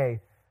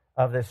DNA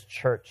of this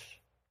church.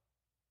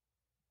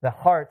 The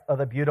heart of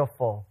the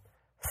beautiful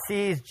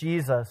sees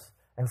Jesus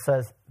and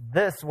says,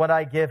 this, what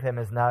I give him,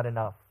 is not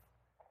enough.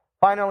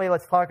 Finally,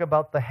 let's talk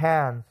about the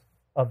hands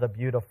of the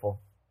beautiful.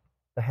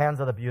 The hands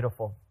of the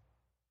beautiful.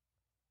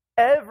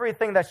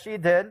 Everything that she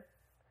did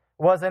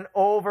was an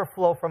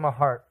overflow from her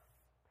heart.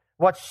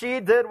 What she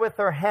did with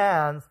her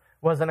hands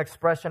was an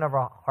expression of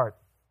her heart.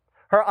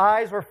 Her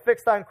eyes were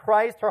fixed on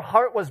Christ, her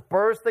heart was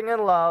bursting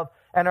in love,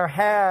 and her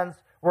hands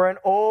were an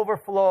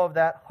overflow of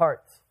that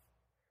heart.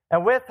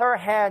 And with her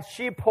hands,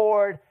 she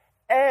poured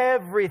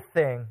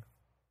everything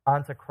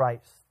onto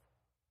Christ.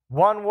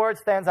 One word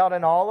stands out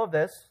in all of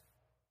this.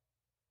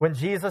 When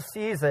Jesus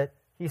sees it,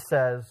 he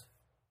says,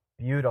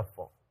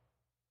 beautiful.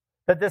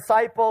 The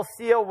disciples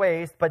see a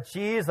waste, but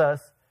Jesus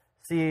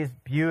sees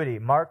beauty.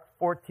 Mark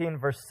 14,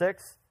 verse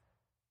 6.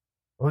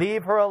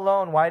 Leave her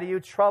alone. Why do you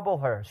trouble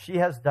her? She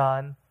has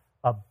done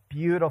a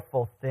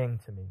beautiful thing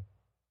to me.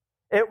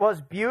 It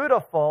was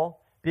beautiful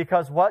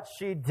because what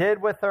she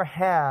did with her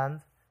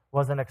hand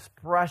was an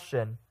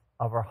expression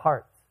of her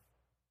heart.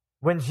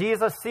 When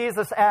Jesus sees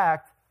this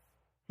act,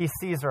 he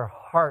sees her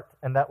heart,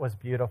 and that was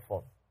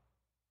beautiful.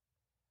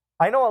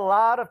 I know a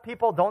lot of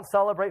people don't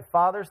celebrate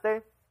Father's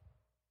Day.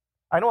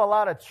 I know a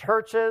lot of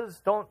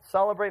churches don't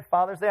celebrate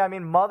Father's Day. I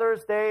mean,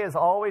 Mother's Day is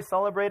always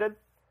celebrated.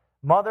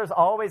 Mothers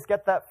always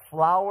get that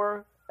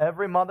flower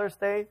every Mother's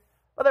Day,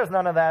 but there's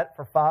none of that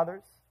for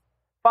fathers.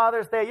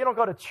 Father's Day, you don't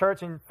go to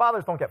church and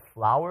fathers don't get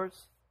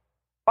flowers.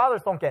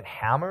 Fathers don't get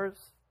hammers,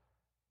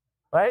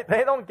 right?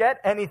 They don't get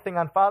anything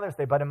on Father's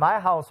Day, but in my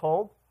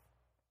household,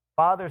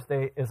 Father's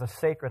Day is a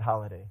sacred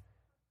holiday.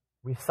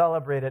 We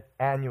celebrate it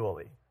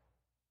annually,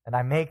 and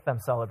I make them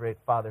celebrate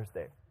Father's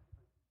Day.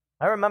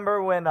 I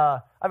remember when I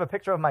have a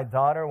picture of my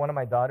daughter, one of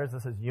my daughters.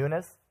 This is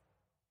Eunice.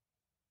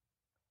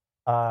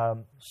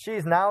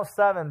 She's now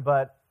 7,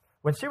 but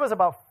when she was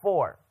about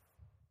 4,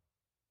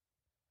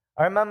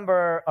 I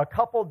remember a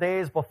couple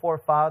days before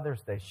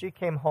Father's Day, she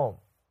came home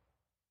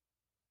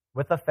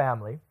with the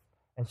family,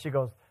 and she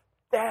goes,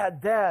 Dad,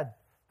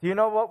 do you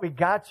know what we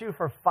got you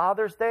for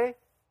Father's Day?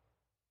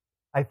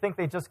 I think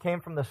they just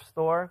came from the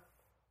store,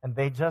 and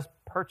they just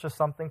purchased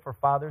something for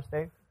Father's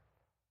Day.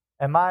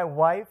 And my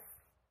wife,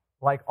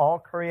 like all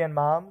Korean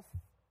moms,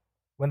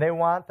 when they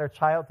want their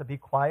child to be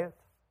quiet,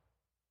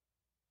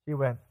 she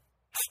went,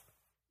 shh.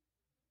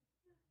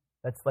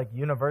 That's like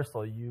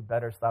universal. You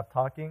better stop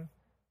talking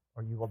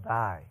or you will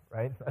die,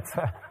 right?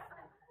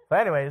 So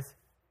anyways,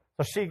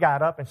 so she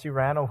got up and she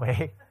ran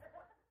away.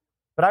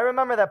 But I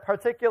remember that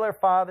particular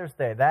Father's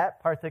Day,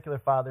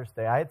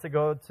 I had to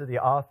go to the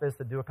office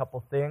to do a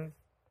couple things.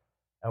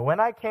 And when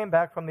I came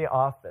back from the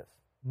office,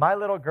 my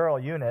little girl,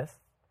 Eunice,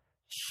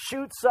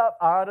 shoots up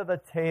out of the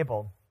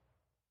table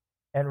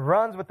and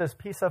runs with this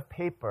piece of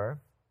paper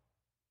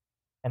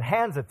and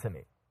hands it to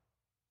me.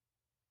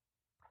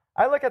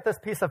 I look at this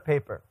piece of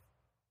paper,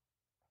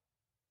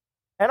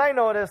 and I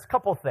notice a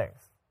couple things.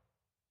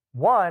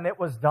 One, it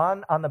was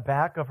done on the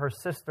back of her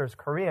sister's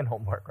Korean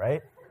homework,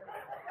 right?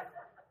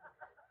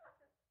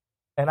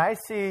 And I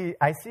see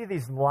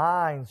these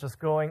lines just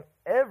going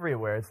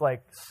everywhere. It's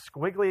like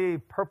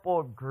squiggly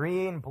purple,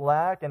 green,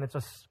 black, and it's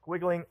just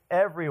squiggling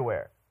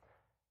everywhere.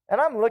 And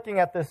I'm looking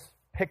at this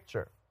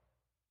picture,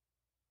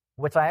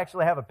 which I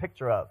actually have a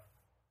picture of.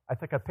 I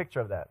took a picture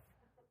of that.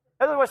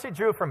 This is what she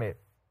drew for me.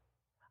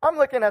 I'm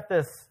looking at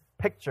this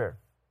picture.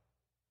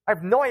 I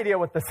have no idea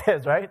what this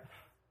is, right?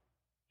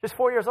 She's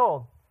 4 years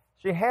old.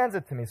 She hands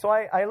it to me. So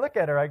I look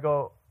at her. I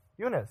go,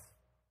 Eunice,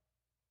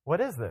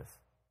 what is this?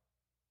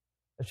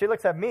 And she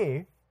looks at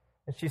me,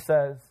 and she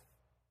says,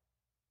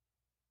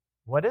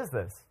 what is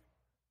this?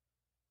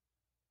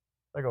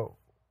 I go,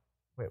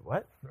 wait,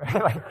 what?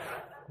 Like,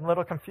 I'm a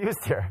little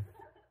confused here.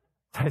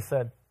 So I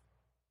said,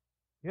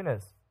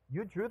 Eunice,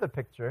 you drew the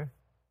picture.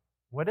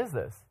 What is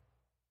this?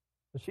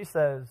 So she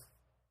says,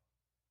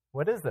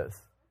 what is this?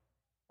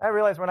 I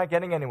realize we're not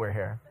getting anywhere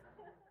here.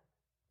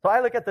 So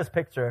I look at this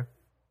picture,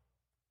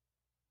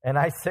 and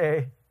I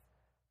say,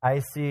 I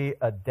see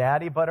a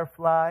daddy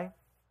butterfly,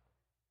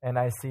 and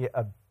I see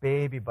a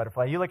baby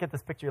butterfly. You look at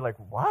this picture, you're like,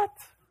 what?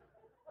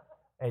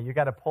 Hey, you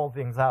got to pull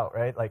things out,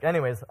 right? Like,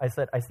 anyways, I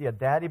said, I see a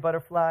daddy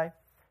butterfly,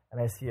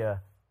 and I see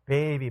a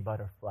baby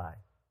butterfly,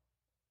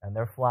 and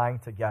they're flying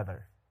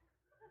together.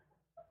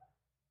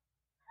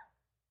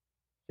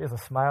 She has a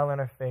smile on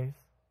her face,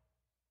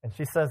 and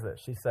she says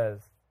this. She says,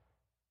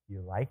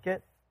 you like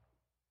it?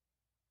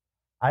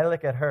 I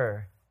look at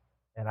her,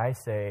 and I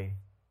say,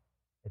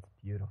 it's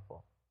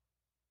beautiful.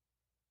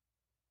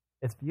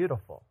 It's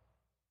beautiful.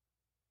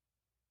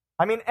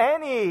 I mean,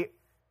 any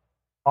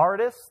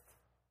artist,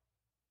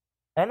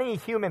 any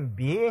human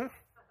being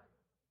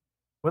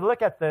would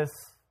look at this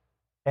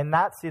and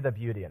not see the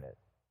beauty in it.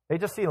 They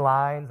just see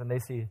lines and they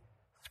see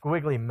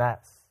squiggly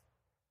mess.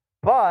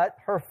 But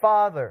her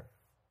father,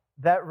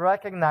 that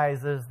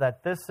recognizes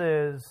that this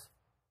is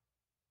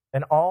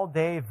an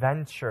all-day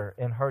venture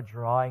in her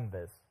drawing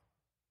this,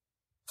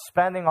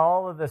 spending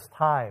all of this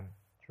time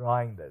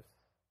drawing this,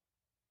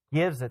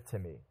 gives it to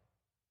me.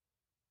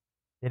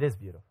 It is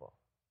beautiful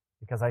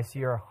because I see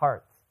her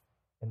heart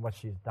in what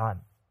she's done.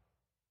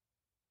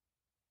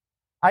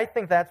 I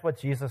think that's what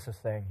Jesus is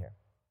saying here.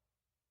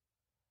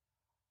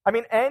 I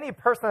mean, any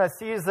person that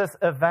sees this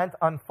event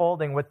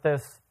unfolding with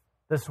this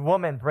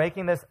woman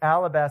breaking this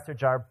alabaster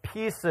jar,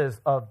 pieces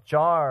of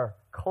jar,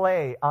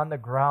 clay on the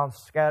ground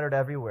scattered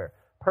everywhere,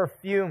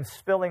 perfume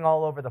spilling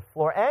all over the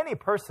floor, any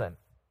person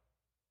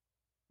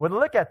would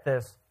look at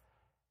this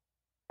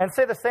and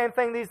say the same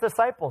thing these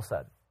disciples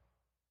said.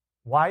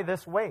 Why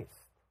this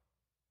waste?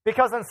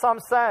 Because in some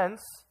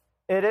sense,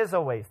 it is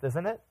a waste,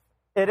 isn't it?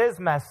 It is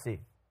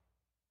messy.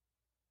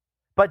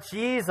 But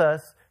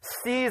Jesus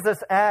sees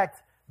this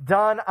act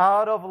done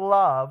out of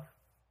love,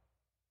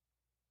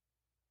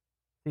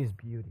 sees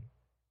beauty.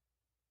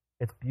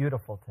 It's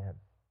beautiful to him.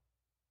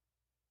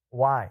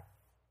 Why?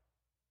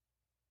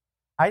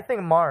 I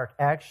think Mark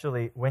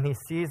actually, when he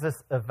sees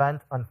this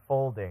event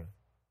unfolding,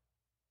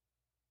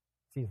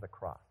 sees the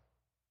cross.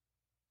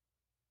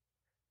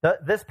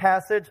 This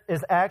passage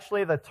is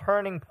actually the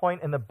turning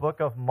point in the book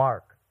of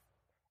Mark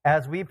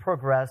as we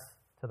progress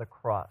to the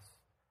cross.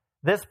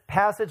 This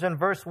passage in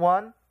verse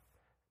 1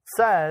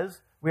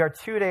 says we are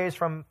 2 days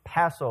from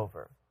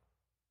Passover.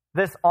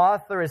 This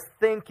author is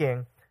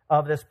thinking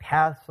of this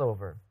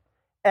Passover.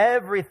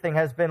 Everything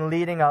has been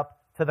leading up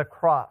to the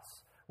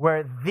cross,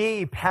 where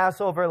the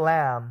Passover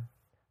lamb,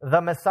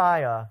 the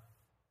Messiah,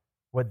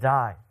 would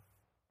die.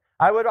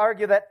 I would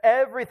argue that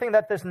everything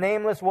that this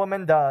nameless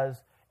woman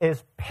does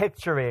is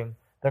picturing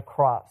the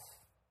cross.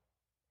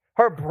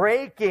 Her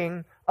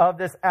breaking of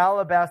this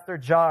alabaster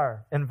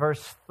jar in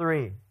verse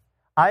 3,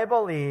 I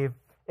believe,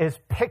 is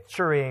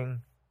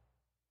picturing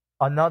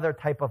another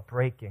type of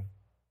breaking.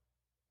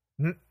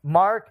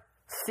 Mark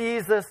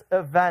sees this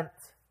event,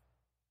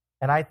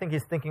 and I think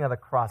he's thinking of the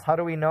cross. How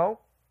do we know?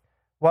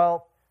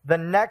 Well, the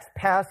next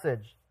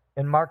passage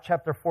in Mark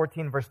chapter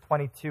 14, verse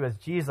 22, as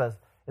Jesus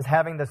is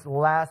having this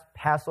last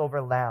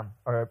Passover lamb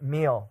or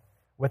meal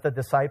with the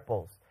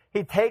disciples,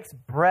 he takes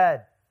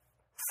bread,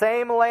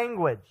 same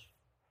language,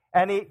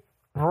 and he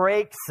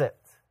breaks it.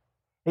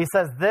 He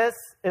says, "This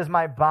is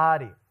my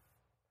body."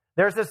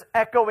 There's this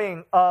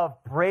echoing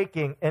of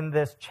breaking in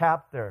this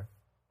chapter.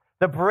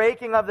 The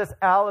breaking of this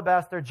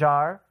alabaster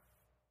jar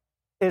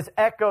is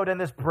echoed in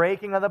this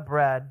breaking of the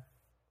bread,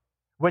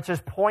 which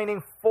is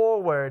pointing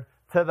forward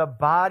to the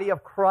body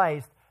of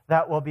Christ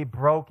that will be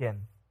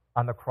broken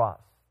on the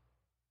cross.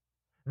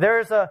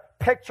 There's a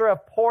picture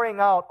of pouring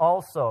out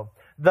also.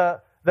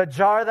 The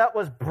jar that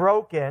was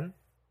broken,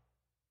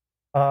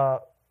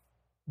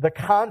 the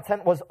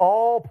content was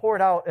all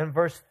poured out in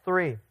verse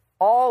 3.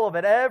 All of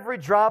it, every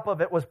drop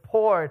of it was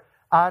poured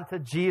onto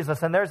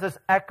Jesus. And there's this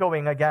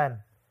echoing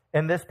again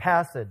in this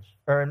passage,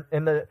 or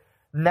in the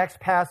next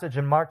passage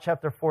in Mark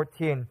chapter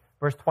 14,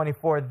 verse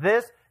 24.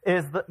 This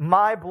is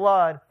my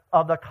blood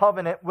of the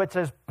covenant, which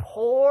is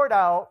poured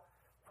out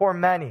for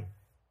many.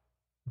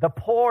 The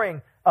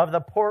pouring of the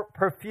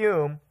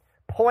perfume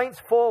points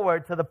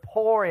forward to the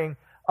pouring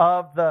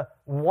of the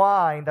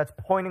wine that's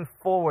pointing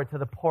forward to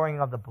the pouring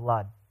of the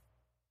blood.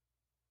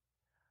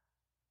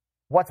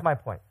 What's my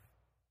point?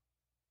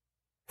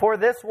 For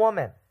this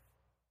woman,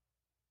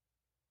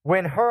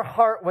 when her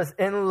heart was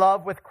in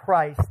love with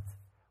Christ,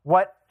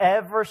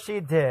 whatever she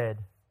did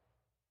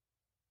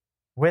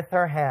with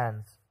her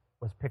hands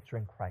was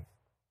picturing Christ.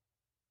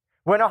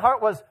 When her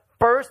heart was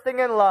bursting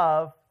in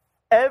love,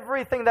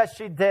 everything that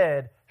she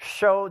did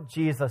showed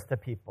Jesus to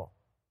people.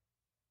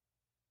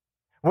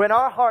 When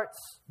our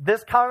hearts,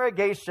 this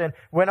congregation,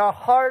 when our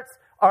hearts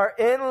are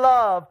in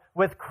love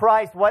with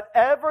Christ,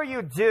 whatever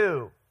you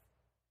do,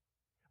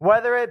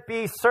 whether it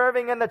be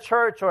serving in the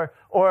church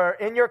or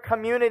in your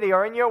community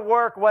or in your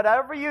work,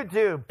 whatever you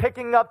do,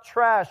 picking up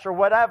trash or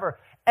whatever,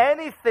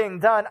 anything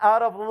done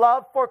out of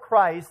love for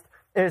Christ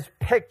is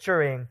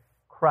picturing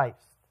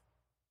Christ.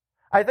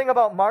 I think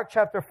about Mark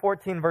chapter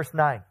 14, verse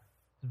 9.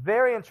 It's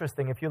very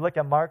interesting if you look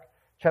at Mark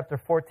chapter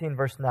 14,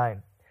 verse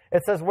 9.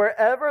 It says,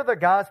 "Wherever the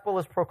gospel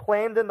is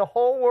proclaimed in the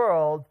whole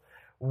world,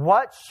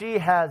 what she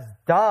has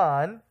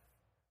done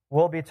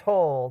will be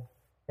told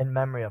in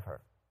memory of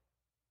her."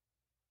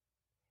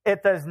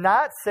 It does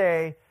not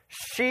say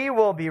she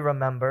will be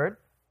remembered.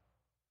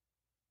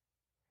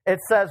 It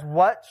says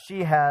what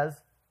she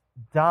has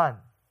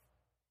done.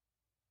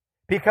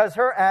 Because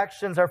her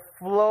actions are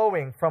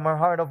flowing from her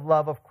heart of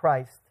love of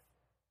Christ.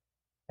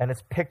 And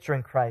it's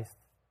picturing Christ.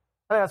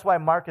 I think that's why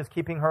Mark is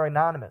keeping her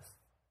anonymous.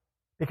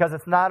 Because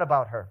it's not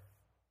about her.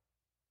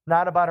 It's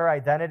not about her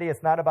identity.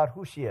 It's not about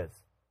who she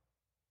is.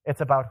 It's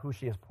about who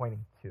she is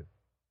pointing to.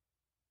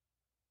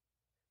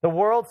 The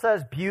world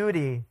says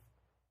beauty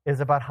is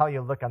about how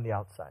you look on the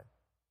outside.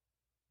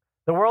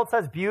 The world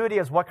says beauty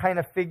is what kind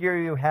of figure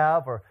you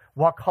have or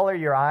what color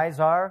your eyes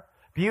are.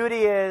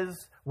 Beauty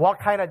is what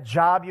kind of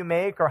job you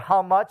make or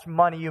how much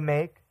money you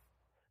make.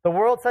 The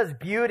world says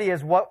beauty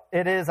is what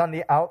it is on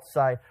the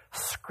outside.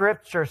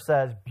 Scripture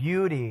says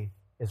beauty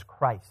is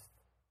Christ.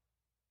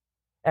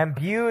 And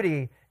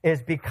beauty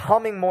is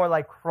becoming more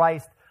like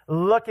Christ,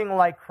 looking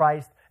like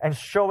Christ, and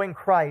showing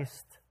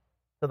Christ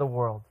to the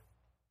world.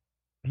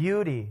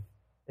 Beauty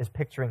is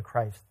picturing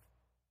Christ.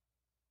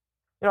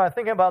 You know, I'm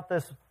thinking about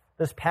this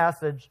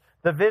passage,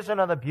 the vision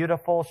of the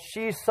beautiful.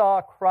 She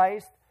saw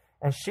Christ,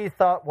 and she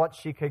thought what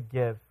she could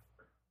give.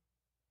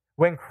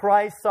 When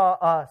Christ saw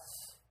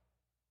us,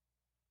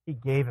 he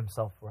gave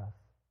himself for us.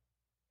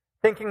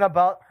 Thinking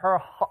about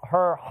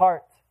her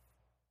heart,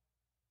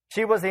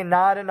 she was a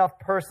not enough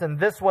person.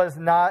 This was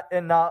not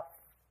enough.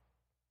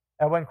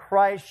 And when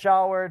Christ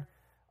showered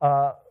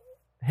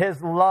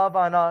His love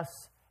on us,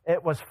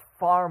 it was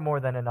far more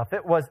than enough.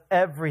 It was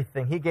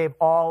everything. He gave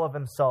all of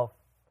himself.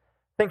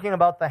 Thinking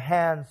about the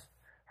hands,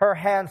 her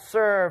hands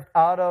served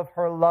out of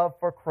her love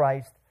for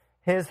Christ.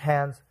 His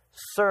hands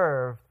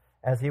served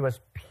as he was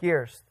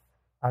pierced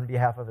on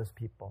behalf of his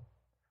people.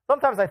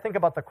 Sometimes I think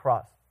about the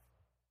cross.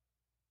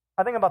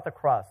 I think about the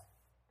cross.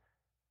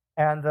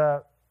 And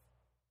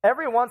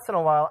every once in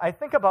a while, I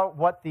think about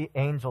what the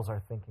angels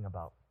are thinking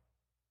about.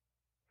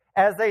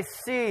 As they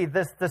see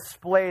this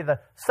display, the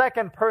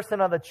second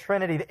person of the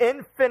Trinity, the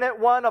infinite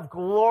one of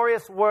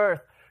glorious worth,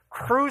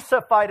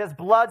 crucified, his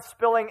blood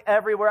spilling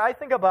everywhere, I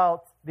think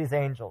about these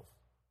angels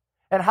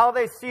and how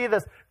they see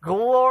this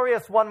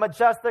glorious one,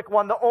 majestic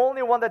one, the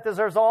only one that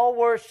deserves all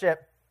worship.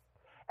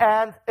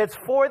 And it's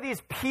for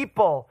these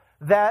people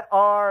that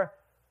are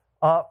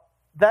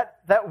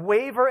that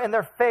waver in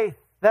their faith,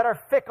 that are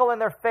fickle in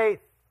their faith,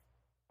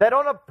 that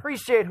don't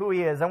appreciate who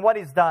he is and what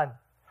he's done.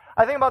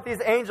 I think about these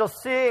angels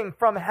seeing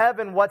from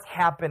heaven what's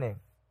happening,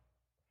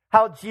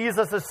 how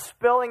Jesus is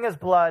spilling his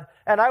blood,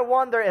 and I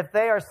wonder if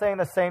they are saying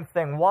the same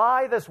thing.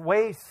 Why this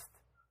waste?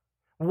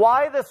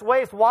 Why this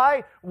waste?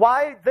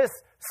 Why this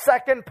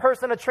second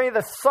person of Trinity,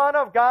 the Son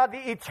of God,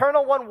 the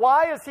Eternal One?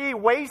 Why is he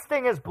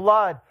wasting his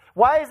blood?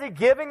 Why is he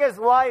giving his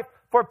life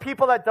for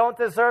people that don't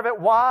deserve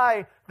it?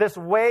 Why this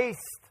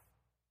waste?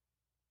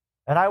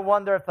 And I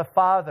wonder if the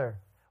Father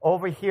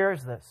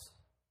overhears this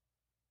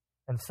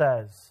and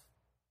says,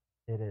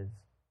 it is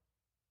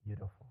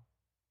beautiful.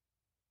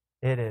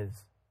 It is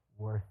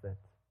worth it.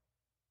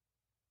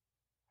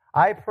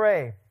 I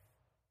pray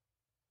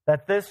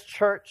that this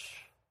church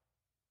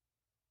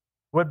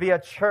would be a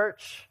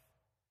church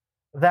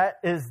that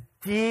is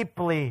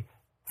deeply,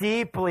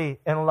 deeply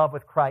in love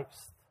with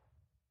Christ.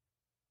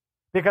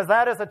 Because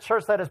that is a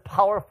church that is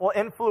powerful,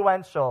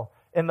 influential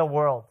in the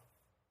world.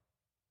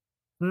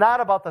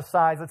 Not about the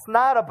size. It's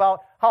not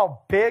about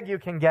how big you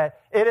can get.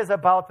 It is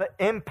about the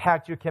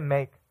impact you can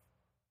make.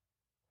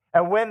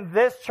 And when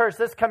this church,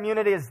 this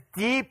community is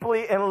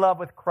deeply in love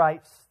with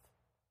Christ,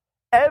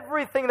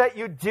 everything that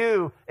you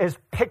do is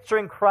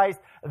picturing Christ.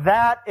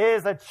 That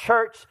is a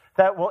church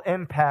that will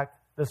impact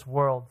this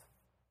world.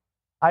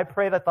 I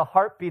pray that the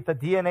heartbeat, the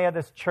DNA of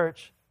this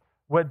church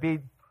would be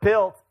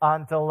built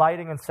on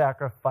delighting in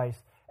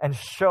sacrifice and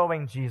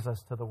showing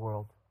Jesus to the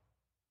world.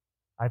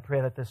 I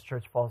pray that this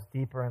church falls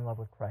deeper in love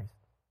with Christ.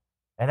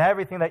 And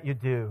everything that you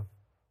do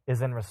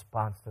is in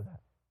response to that.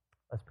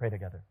 Let's pray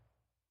together.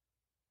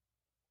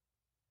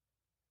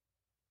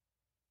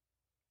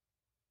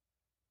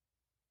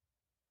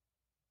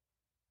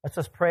 Let's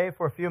just pray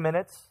for a few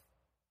minutes.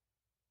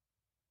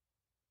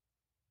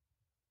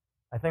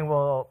 I think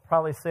we'll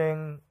probably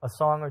sing a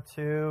song or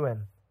two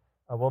and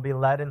we'll be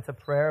led into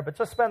prayer, but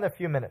just spend a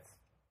few minutes.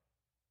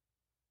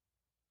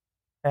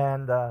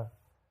 And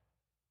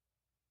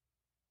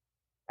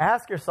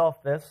ask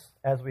yourself this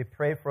as we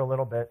pray for a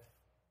little bit.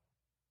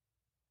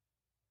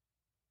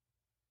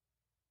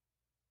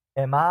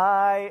 Am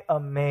I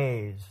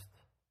amazed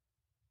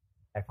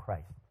at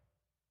Christ?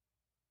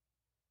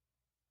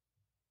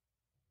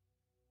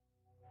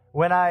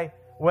 When I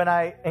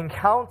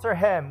encounter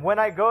him, when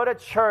I go to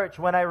church,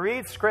 when I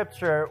read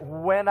scripture,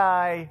 when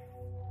I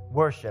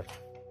worship,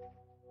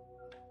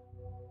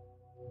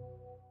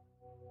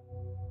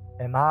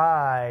 am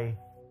I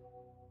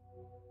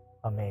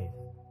amazed?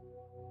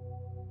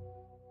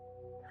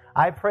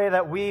 I pray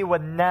that we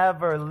would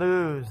never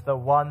lose the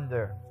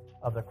wonder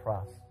of the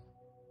cross.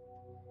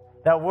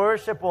 That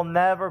worship will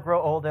never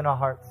grow old in our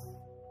hearts.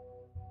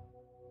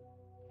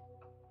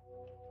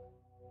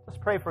 Let's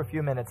pray for a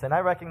few minutes. And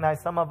I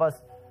recognize some of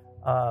us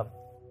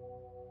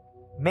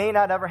may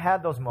not ever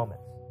had those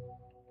moments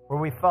where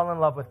we fell in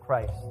love with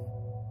Christ.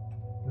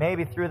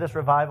 Maybe through this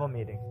revival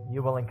meeting,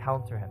 you will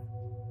encounter him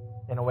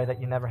in a way that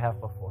you never have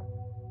before.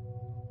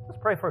 Let's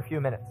pray for a few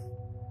minutes.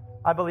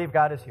 I believe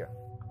God is here.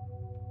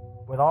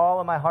 With all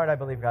of my heart, I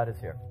believe God is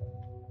here.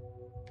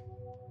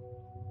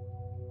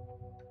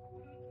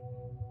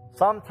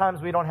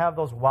 Sometimes we don't have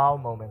those wow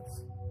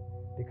moments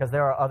because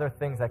there are other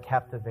things that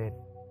captivate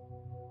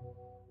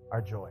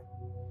our joy.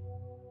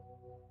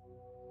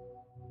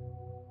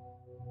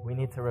 We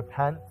need to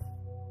repent,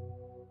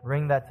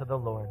 bring that to the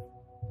Lord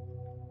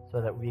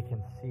so that we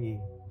can see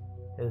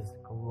his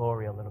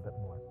glory a little bit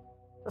more.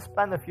 Just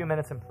spend a few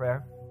minutes in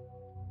prayer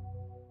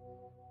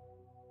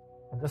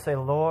and just say,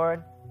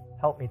 Lord,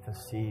 help me to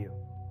see you.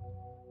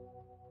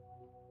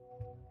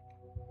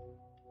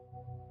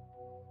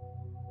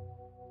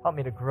 Help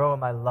me to grow in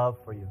my love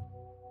for you.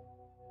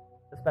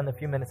 Just spend a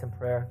few minutes in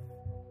prayer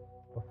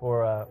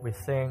before we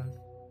sing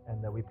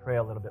and we pray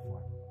a little bit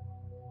more.